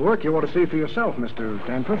interested in the work, you ought to see for yourself, Mr.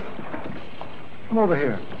 Danforth. Come over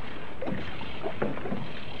here.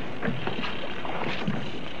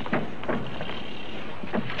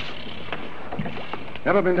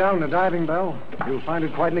 Never been down in a diving bell? You'll find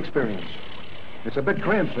it quite an experience. It's a bit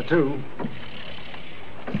cramped for 2.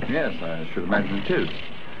 Yes, I should imagine it is.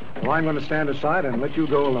 Well, I'm going to stand aside and let you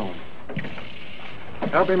go alone.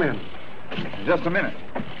 Help him in. Just a minute.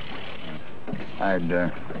 I'd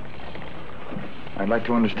like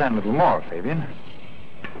to understand a little more, Fabian.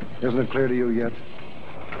 Isn't it clear to you yet?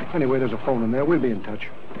 Anyway, there's a phone in there. We'll be in touch.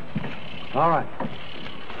 All right.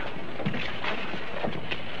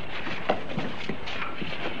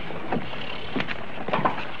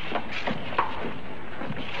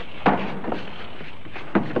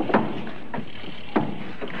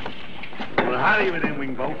 Well, howdy with them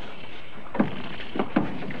wing bolts.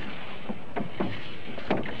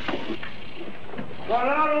 Got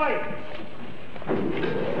it out of the way.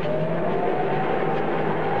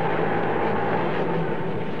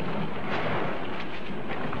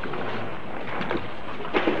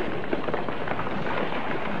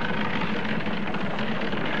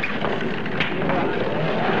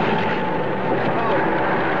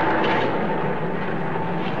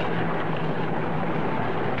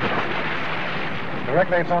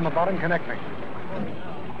 plates on the bottom connect me.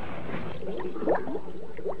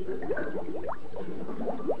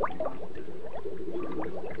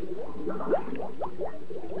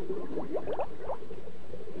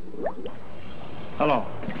 Hello.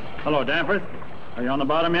 Hello, Danforth. Are you on the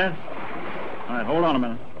bottom yet? All right, hold on a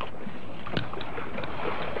minute.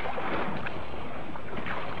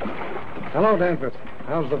 Hello, Danforth.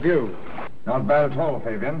 How's the view? Not bad at all,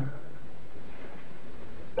 Fabian.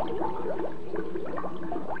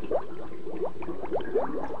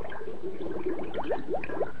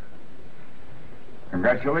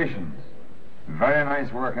 Congratulations. Very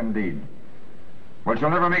nice work indeed. But you'll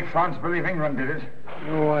never make France believe England did it.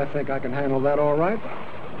 Oh, I think I can handle that all right.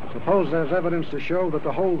 Suppose there's evidence to show that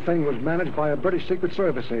the whole thing was managed by a British Secret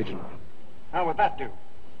Service agent. How would that do?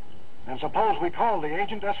 And suppose we call the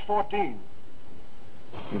agent S-14.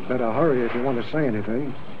 You'd better hurry if you want to say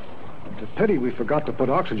anything. It's a pity we forgot to put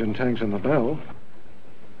oxygen tanks in the bell.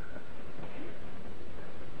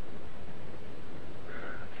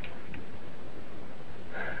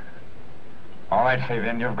 All right,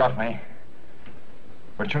 Fabian, you've got me.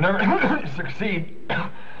 But you'll never succeed.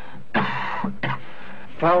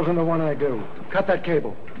 1,000 to 1 I do. Cut that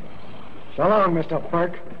cable. So long, Mr.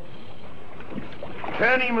 Burke.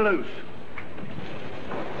 Turn him loose.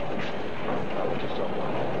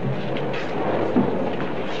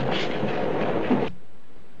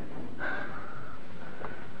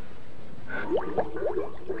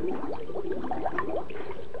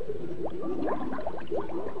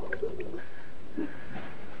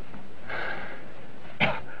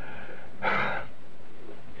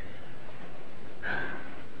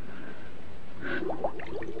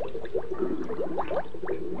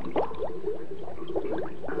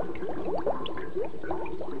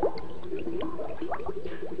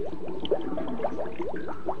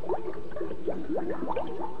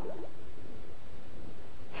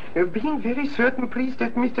 Being very certain, please,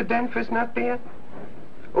 that Mr. Danforth's not there.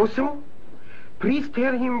 Also, please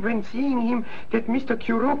tell him when seeing him that Mr.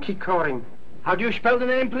 Kuroki calling. How do you spell the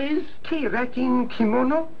name, please? K-Rakin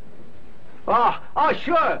Kimono. Oh,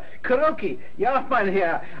 sure. Kuroki. Yeah, mein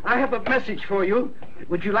Herr. I have a message for you.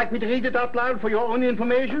 Would you like me to read it out loud for your own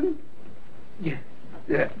information? Yeah.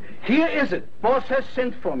 Here is it. Boss has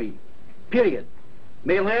sent for me. Period.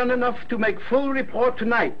 May learn enough to make full report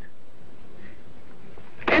tonight.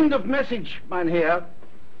 End of message, mein Herr.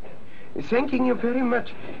 Thanking you very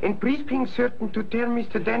much. And please being certain to tell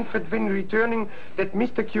Mr. Danforth when returning that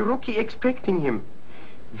Mr. Kuroki expecting him.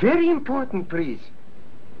 Very important, please.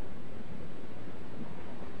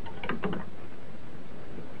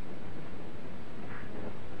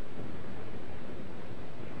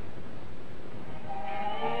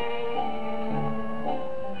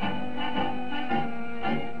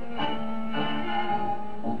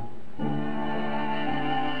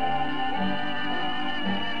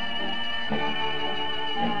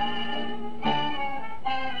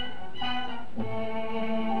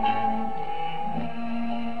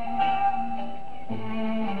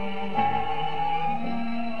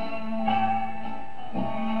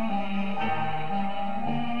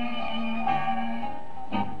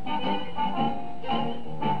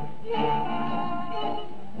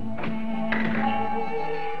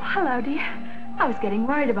 I was getting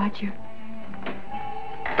worried about you.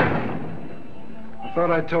 I thought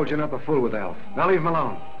I told you not to fool with Alf. Now leave him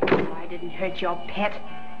alone. Oh, I didn't hurt your pet.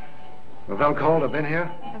 Lavelle called, have been here?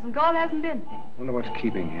 Hasn't called, hasn't been. Wonder what's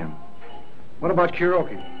keeping him. What about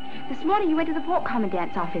Kuroki? This morning he went to the port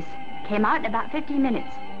commandant's office. Came out in about 15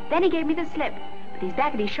 minutes. Then he gave me the slip. But he's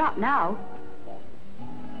back at his shop now.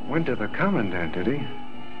 Went to the commandant, did he?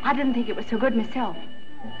 I didn't think it was so good myself.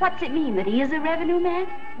 What's it mean, that he is a revenue man?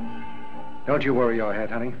 Don't you worry your head,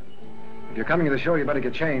 honey. If you're coming to the show, you better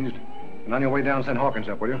get changed. And on your way down, send Hawkins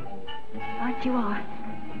up, will you? Right you are.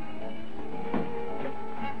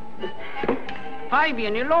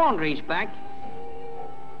 Fabian, your laundry's back.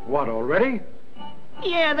 What, already?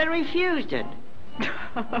 Yeah, they refused it.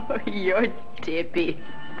 Oh, you're tippy.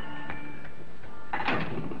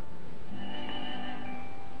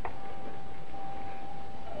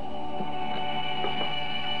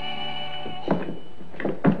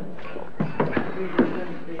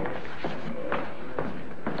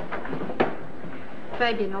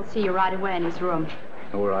 Fabian will see you right away in his room.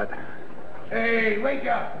 All right. Hey, wake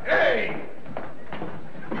up! Hey!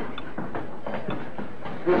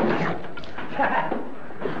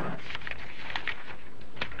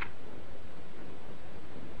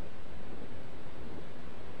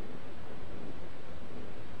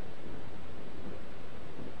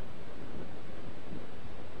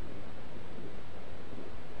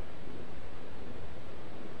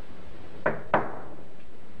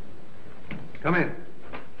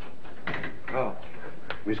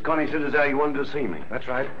 Connie said as how you wanted to see me. That's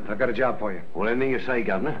right. I've got a job for you. Well, anything you say,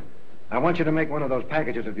 Governor. I want you to make one of those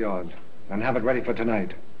packages of yours and have it ready for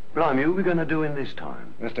tonight. Blimey, who are we going to do in this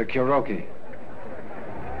time? Mr. Kuroki.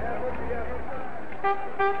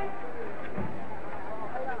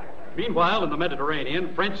 Meanwhile, in the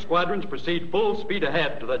Mediterranean, French squadrons proceed full speed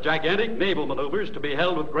ahead to the gigantic naval maneuvers to be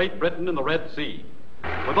held with Great Britain in the Red Sea.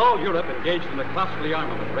 With all Europe engaged in a costly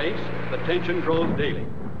armament race, the tension grows daily.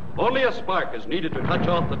 Only a spark is needed to touch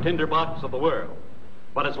off the tinderbox of the world.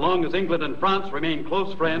 But as long as England and France remain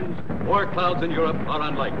close friends, war clouds in Europe are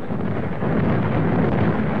unlikely.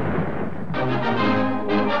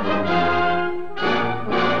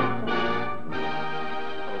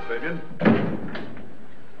 Hello, Fabian.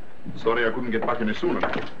 Sorry I couldn't get back any sooner.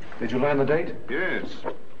 Did you learn the date? Yes.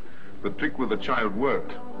 The trick with the child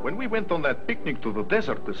worked. When we went on that picnic to the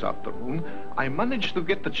desert this afternoon, I managed to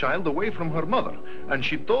get the child away from her mother, and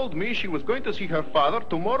she told me she was going to see her father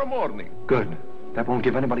tomorrow morning. Good. That won't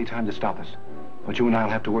give anybody time to stop us. But you and I'll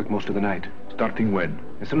have to work most of the night. Starting when?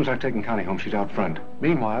 As soon as I've taken Connie home, she's out front.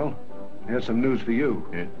 Meanwhile, here's some news for you.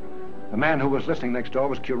 Yeah? The man who was listening next door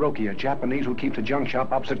was Kuroki, a Japanese who keeps a junk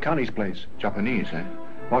shop opposite Connie's place. Japanese, eh?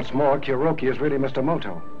 What's more, Kuroki is really Mr.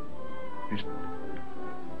 Moto.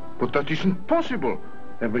 But that isn't possible.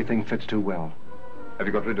 Everything fits too well. Have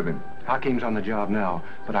you got rid of him? Hakim's on the job now,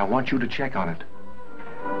 but I want you to check on it.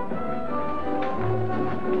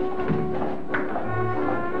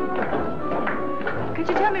 Could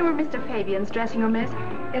you tell me where Mr. Fabian's dressing room is?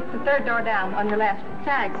 It's the third door down, on your left.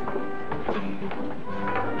 Thanks.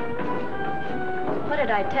 What did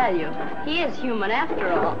I tell you? He is human after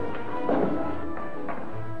all.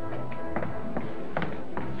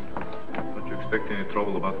 Don't you expect any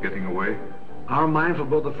trouble about getting away? Our mines will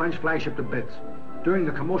blow the French flagship to bits. During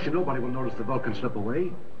the commotion, nobody will notice the Vulcan slip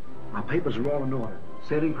away. Our papers are all in order.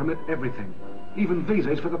 Sailing permit, everything. Even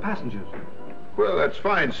visas for the passengers. Well, that's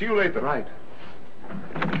fine. See you later. Right.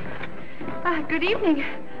 Good evening.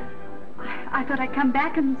 I thought I'd come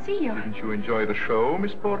back and see you. Didn't you enjoy the show,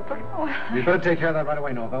 Miss Porter? Oh, You better take care of that right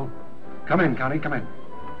away, Norville. Come in, Connie, come in.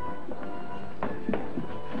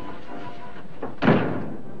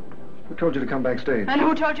 Who told you to come backstage? and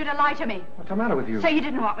who told you to lie to me? What's the matter with you? So you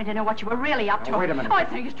didn't want me to know what you were really up to. Now, wait a minute. Oh,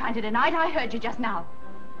 it's no use trying to deny it. I heard you just now.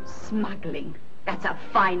 Smuggling. That's a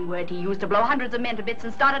fine word to use to blow hundreds of men to bits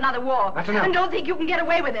and start another war. That's enough. And don't think you can get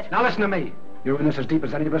away with it. Now listen to me. You're in this as deep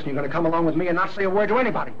as any of us, and you're going to come along with me and not say a word to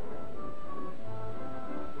anybody.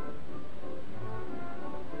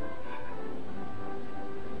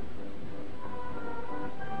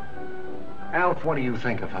 Alf, what do you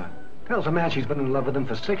think of her? Tells a man she's been in love with him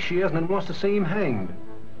for 6 years and then wants to see him hanged.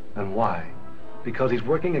 And why? Because he's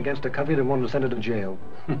working against a covey that wanted to send her to jail.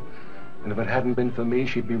 And if it hadn't been for me,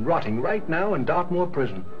 she'd be rotting right now in Dartmoor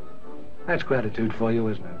prison. That's gratitude for you,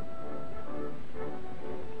 isn't it?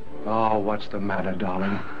 Oh, what's the matter,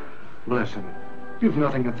 darling? Listen, you've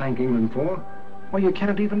nothing to thank England for. Why, you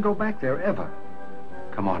can't even go back there, ever.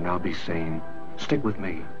 Come on now, be sane. Stick with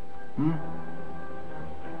me. Hmm?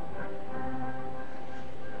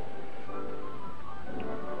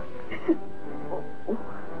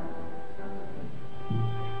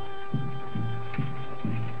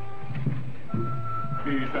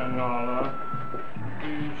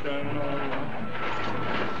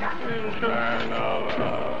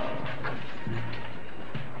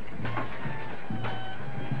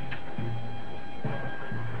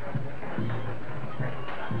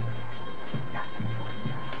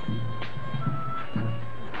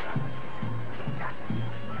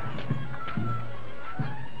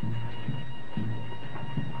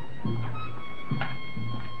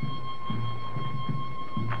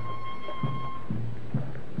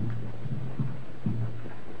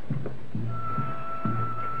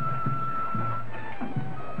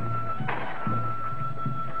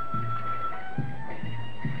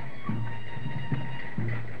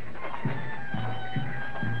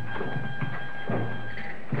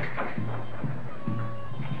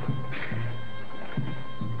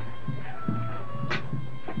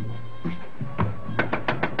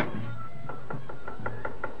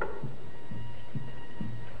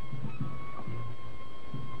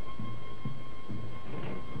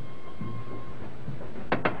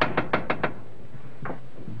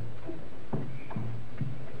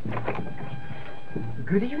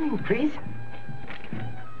 Good evening, please.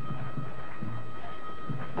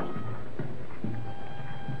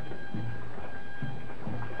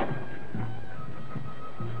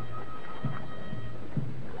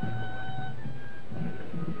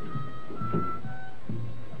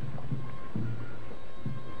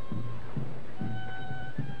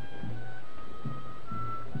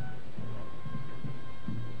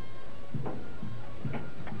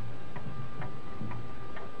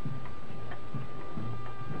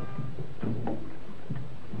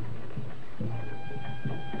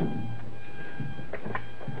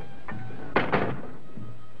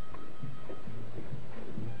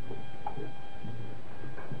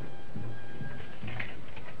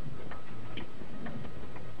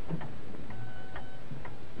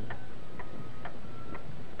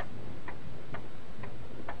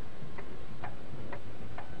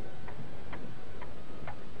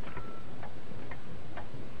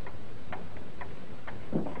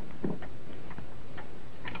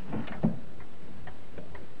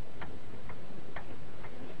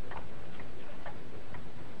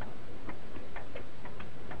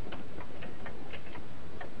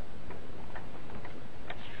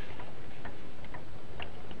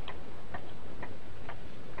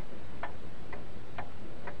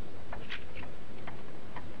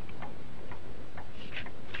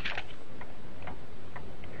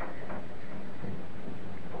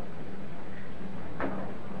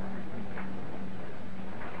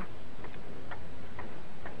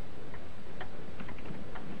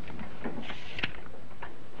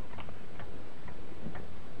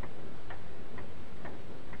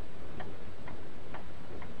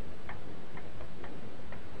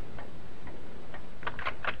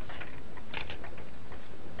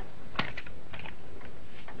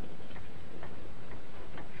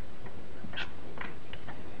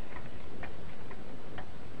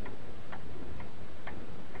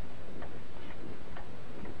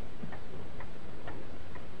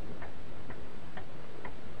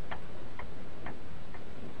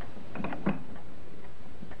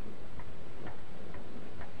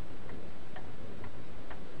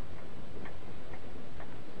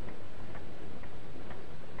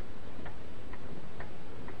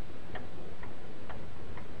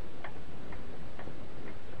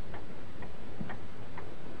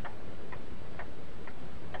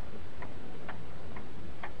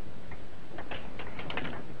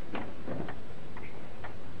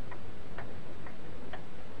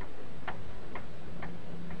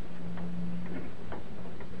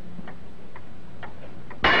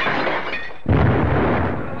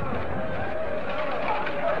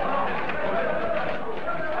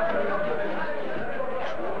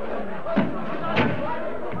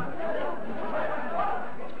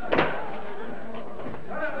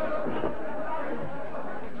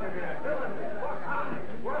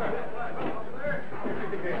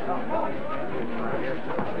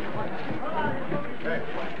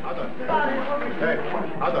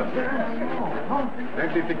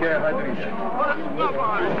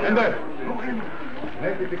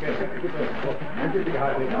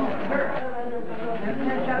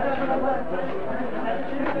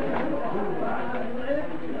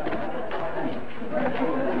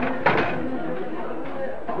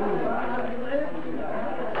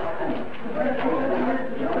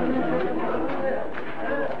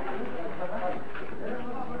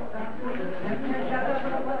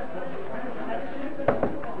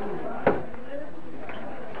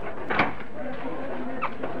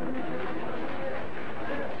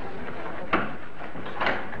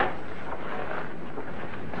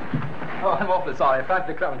 Oh, I'm awfully sorry.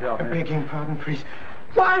 Frankly, Clemente off me. Begging pardon, priest.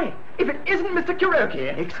 Why? If it isn't Mr.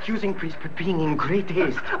 Kuroki. Excusing, priest, but being in great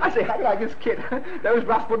haste. I say, how do you like this kid? Those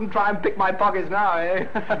rats wouldn't try and pick my pockets now, eh?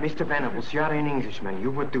 Mr. Venables, you are an Englishman.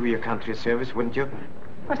 You would do your country a service, wouldn't you?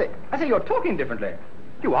 I say, you're talking differently.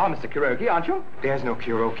 You are Mr. Kuroki, aren't you? There's no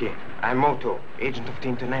Kuroki. I'm Moto, agent of the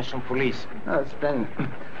International Police. Oh, splendid.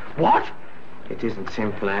 What? It isn't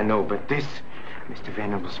simple, I know, but this, Mr.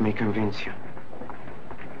 Venables, may convince you.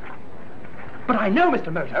 But I know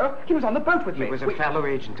Mr. Moto. He was on the boat with me. He was a fellow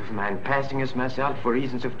agent of mine, passing as myself for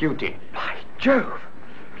reasons of duty. By Jove!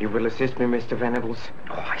 You will assist me, Mr. Venables?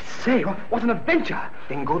 Oh, I say, what an adventure!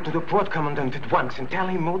 Then go to the port commandant at once and tell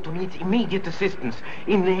him Moto needs immediate assistance.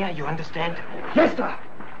 In there, you understand? Yes, sir!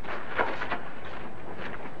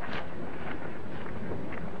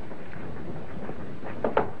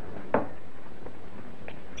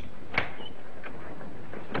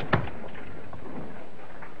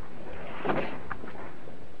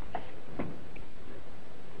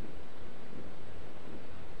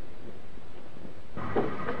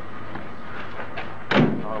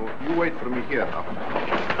 You wait for me here now.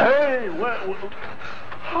 Hey,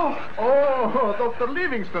 Oh, Dr.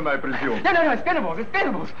 Livingston, I presume. No, it's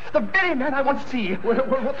Venables. The very man I want to see. Well,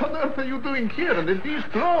 what on earth are you doing here and in these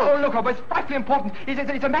clothes? Oh, look, it's frightfully important.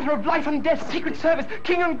 It's a matter of life and death, Secret Service,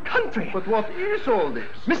 king and country. But what is all this?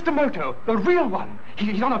 Mr. Moto, the real one.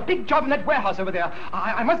 He's on a big job in that warehouse over there.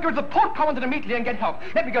 I must go to the port commandant immediately and get help.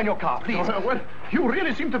 Let me go in your car, please. Well, you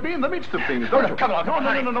really seem to be in the midst of things, don't you? Come along.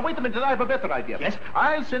 No, wait a minute. I have a better idea. Yes?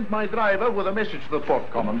 I'll send my driver with a message to the port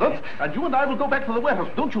commandant, and you and I will go back to the warehouse.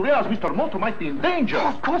 Don't you realize Mr. Moto might be in danger? Oh,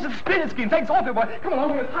 of course, it's a splendid scheme. Thanks awfully, boy. Come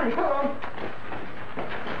along, hurry, come on.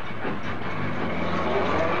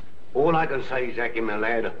 All I can say, Jackie, my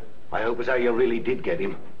lad, I hope as how you really did get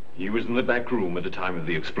him. He was in the back room at the time of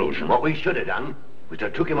the explosion. What we should have done was to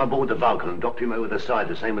took him aboard the Vulcan and dropped him over the side,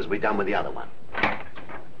 the same as we done with the other one.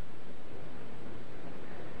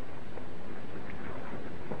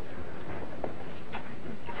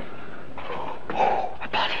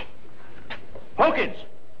 Hawkins,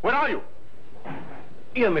 where are you?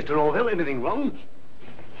 Here, Mr. Orville, anything wrong?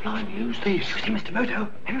 Blimey, who's this? Have you seen Mr. Moto?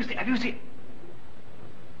 Have you seen...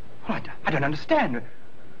 Well, I don't understand.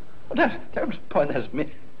 Don't point that at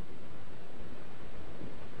me.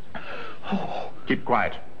 Oh. Keep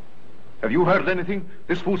quiet. Have you heard anything?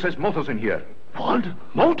 This fool says Moto's in here. What?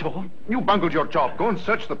 Moto? You bungled your job. Go and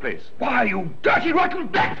search the place. Why, you dirty, rotten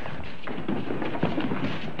bat!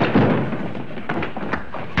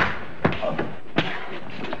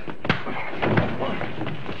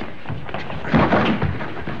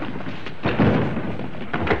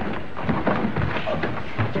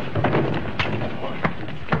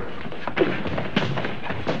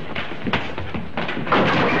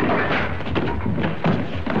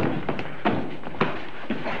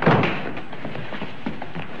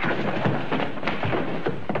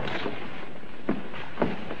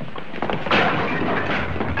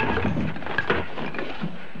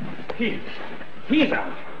 He's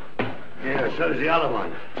out. Yeah, so's the other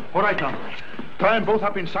one. All right, now. Tie them both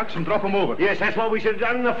up in sacks and drop them over. Yes, that's what we should have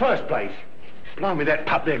done in the first place. Blimey, that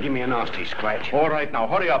pup there give me a nasty scratch. All right, now,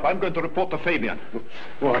 hurry up. I'm going to report to Fabian.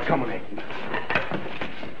 All right, come on in.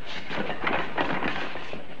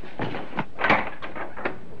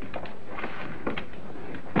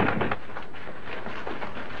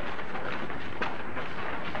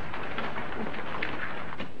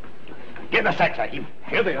 Get the sacks, Hakim.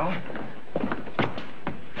 Here they are.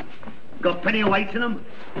 Got plenty of weights in them?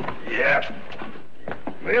 Yeah.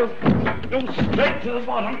 Well, go straight to the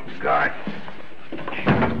bottom. Good.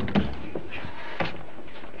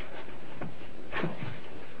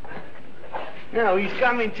 No, he's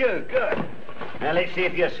coming too. Good. Now, let's see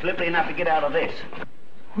if you're slippery enough to get out of this.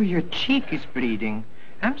 Oh, your cheek is bleeding.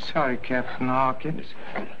 I'm sorry, Captain Hawkins.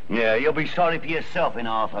 Yeah, you'll be sorry for yourself in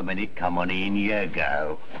half a minute. Come on, in you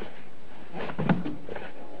go.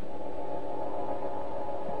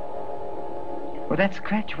 Well, that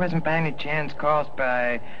scratch wasn't by any chance caused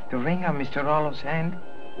by the ring on Mr. Rollo's hand?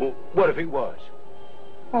 Well, what if it was?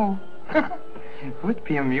 Oh, would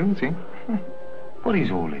be amusing. What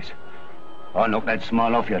is all this? I'll knock that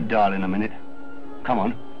smile off your doll in a minute. Come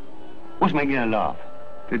on. What's making you laugh?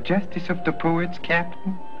 The justice of the poets,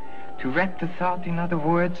 Captain. To wrap the thought in other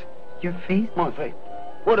words, your face. My face?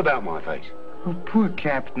 What about my face? Oh, poor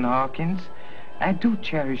Captain Hawkins. I do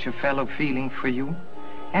cherish a fellow feeling for you.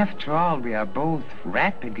 After all, we are both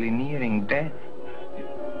rapidly nearing death.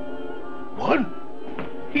 What?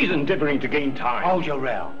 He's endeavoring to gain time. Hold your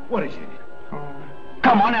row. What is it? Oh.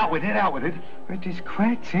 Come on, out with it, out with it. It is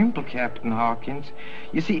quite simple, Captain Hawkins.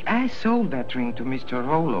 You see, I sold that ring to Mr.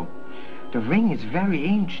 Rollo. The ring is very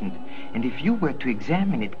ancient, and if you were to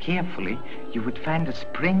examine it carefully, you would find a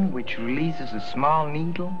spring which releases a small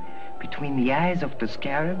needle between the eyes of the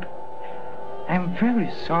scarab. I'm very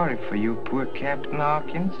sorry for you, poor Captain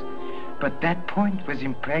Hawkins, but that point was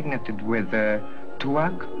impregnated with,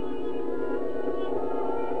 tuak.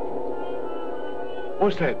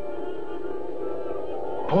 What's that?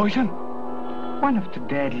 Poison? One of the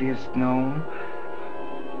deadliest known.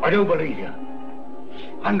 I don't believe you.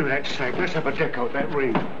 Under that sack, let's have a check out that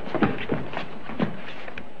ring.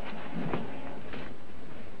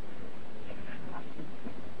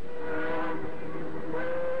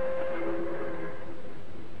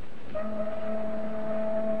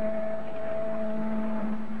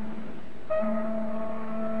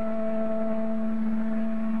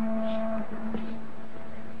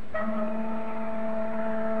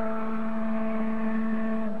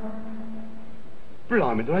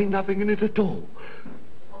 Blimey, there ain't nothing in it at all.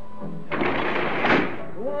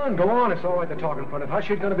 Go on. It's all right to talk in front of her.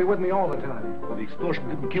 She's going to be with me all the time. Well, the explosion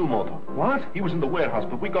didn't kill Moto. What? He was in the warehouse,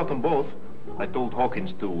 but we got them both. I told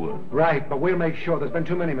Hawkins to... Right, but we'll make sure. There's been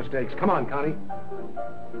too many mistakes. Come on, Connie.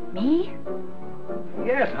 Me?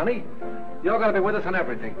 Yes, honey. You're going to be with us on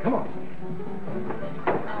everything. Come on.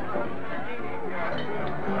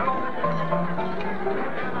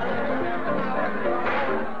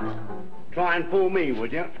 Try and fool me,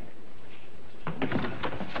 would you?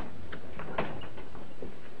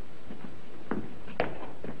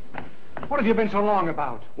 What have you been so long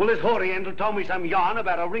about? Well, this Oriental told me some yarn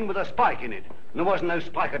about a ring with a spike in it. And there wasn't no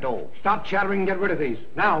spike at all. Stop chattering and get rid of these.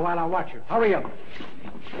 Now, while I watch you. Hurry up.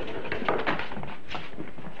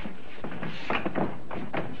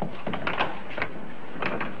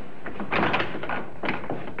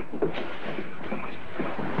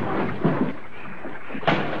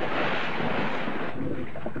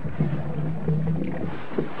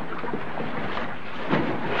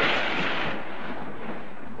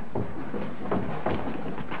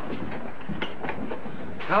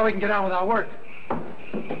 Now we can get on with our work.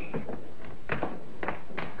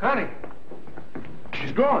 Connie!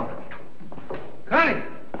 She's gone. Connie!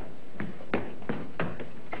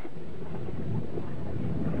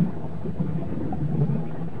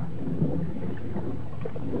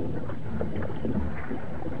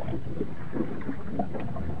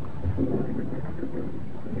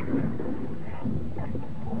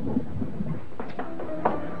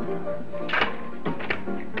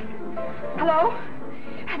 Hello?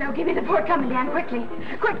 Hello, give me the port coming down quickly.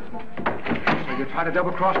 Quick! So you try to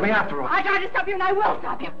double-cross me after all? I tried to stop you and I will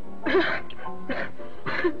stop you.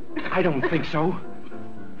 I don't think so.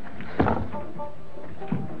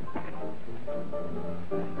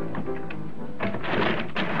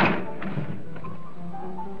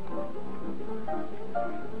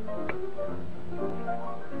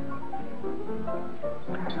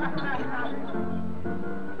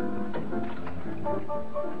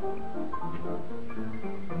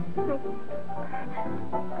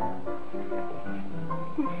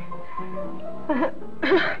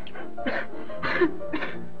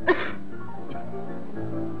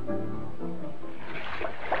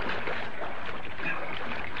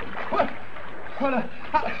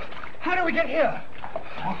 How do we get here?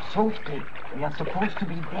 Talk softly. We are supposed to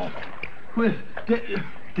be dead. Well,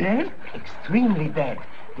 dead? Extremely dead.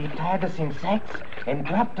 They tied us in sacks and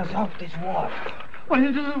dropped us off this wharf.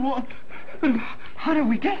 What? How did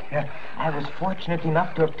we get here? I was fortunate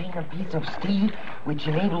enough to obtain a piece of steel which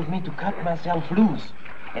enabled me to cut myself loose.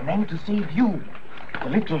 And then to save you. The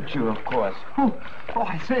literature, of course. Oh,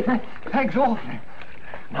 I say, thanks awfully.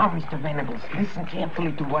 Now, Mr. Venables, listen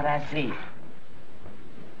carefully to what I say.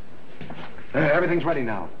 Everything's ready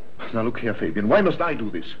now. Now, look here, Fabian. Why must I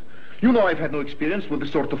do this? You know I've had no experience with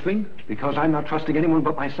this sort of thing. Because I'm not trusting anyone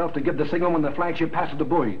but myself to give the signal when the flagship passes the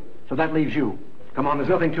buoy. So that leaves you. Come on, there's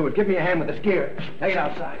nothing to it. Give me a hand with this gear. Take it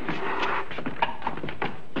outside.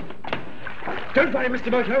 Don't worry,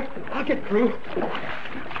 Mr. Moto. I'll get through.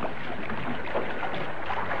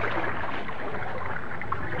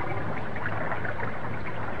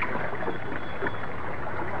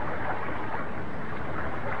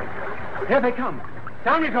 Here they come.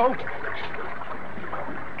 Down you go.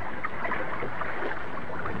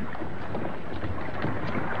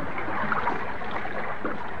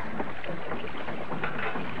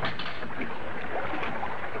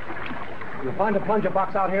 You'll find a plunger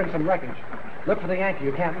box out here and some wreckage. Look for the Yankee.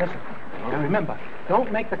 You can't miss it. And remember,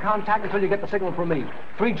 don't make the contact until you get the signal from me.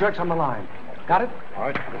 3 jerks on the line. Got it? All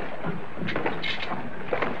right.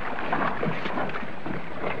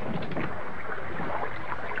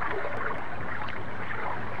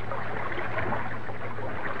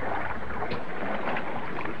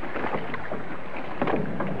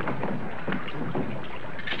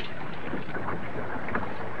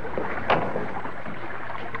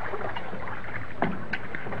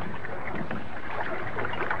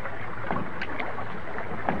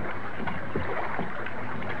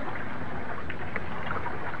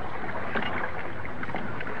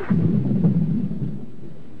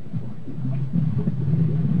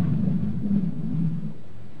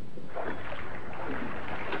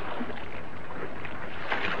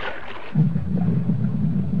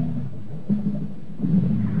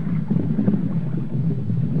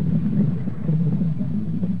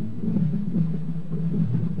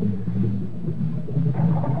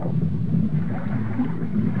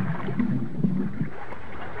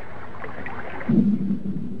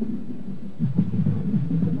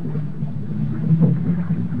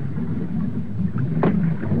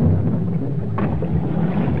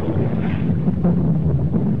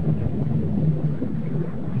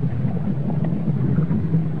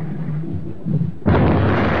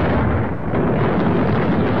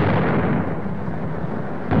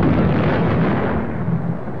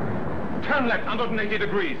 Turn left, 180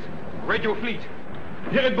 degrees. Radio fleet.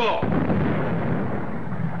 Direct bord.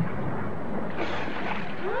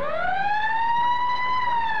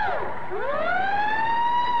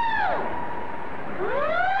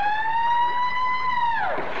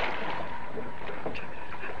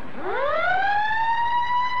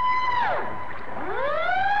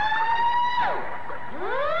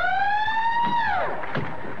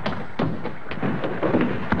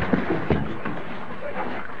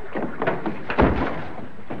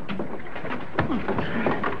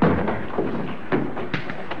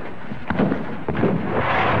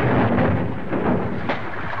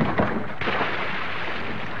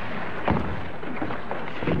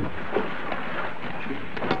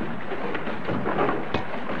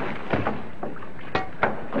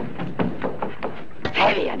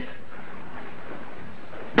 Alien!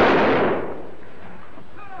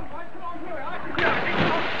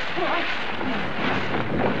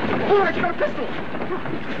 All right, you got a pistol.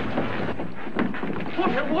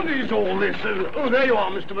 What is all this? Oh, there you are,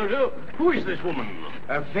 Mr. Moto. Who is this woman?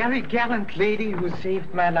 A very gallant lady who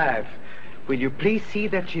saved my life. Will you please see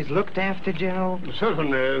that she's looked after, General?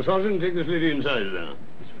 Certainly. Sergeant, take this lady inside there.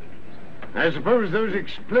 I suppose those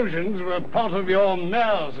explosions were part of your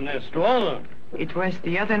mare's nest, or? It was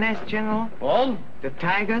the other nest, General. What? The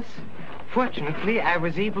tigers. Fortunately, I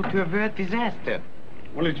was able to avert disaster.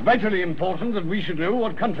 Well, it's vitally important that we should know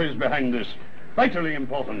what country is behind this. Vitally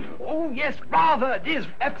important. Oh, yes, rather. It is.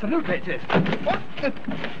 Absolutely it is.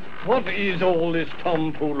 What is all this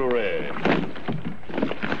tomfoolery?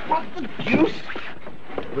 What the deuce?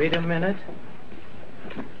 Wait a minute.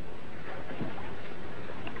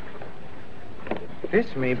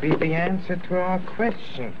 This may be the answer to our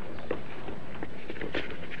question.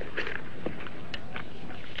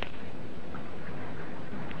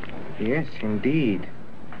 Yes, indeed.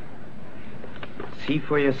 See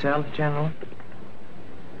for yourself, General.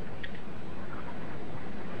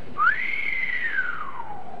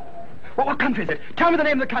 Well, what country is it? Tell me the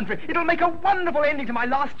name of the country. It'll make a wonderful ending to my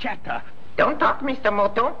last chapter. Don't talk, Mr.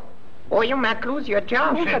 Moto, or you might lose your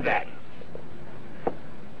job. Who said that?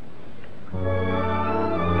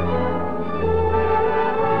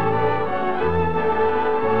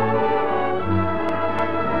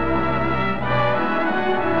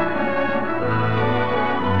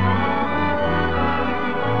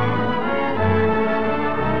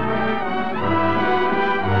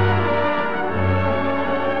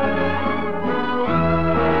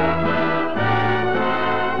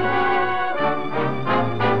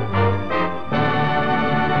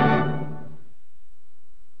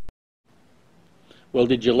 Well,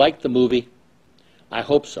 did you like the movie? I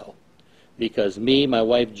hope so, because me, my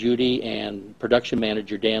wife Judy, and production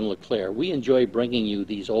manager Dan LeClaire, we enjoy bringing you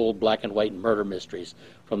these old black and white murder mysteries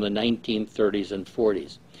from the 1930s and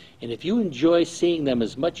 40s. And if you enjoy seeing them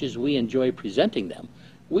as much as we enjoy presenting them,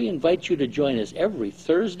 we invite you to join us every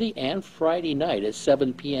Thursday and Friday night at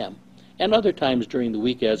 7 p.m. and other times during the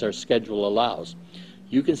week as our schedule allows.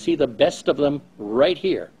 You can see the best of them right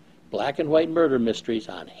here black and white murder mysteries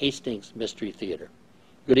on Hastings Mystery Theater.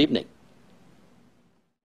 Good evening.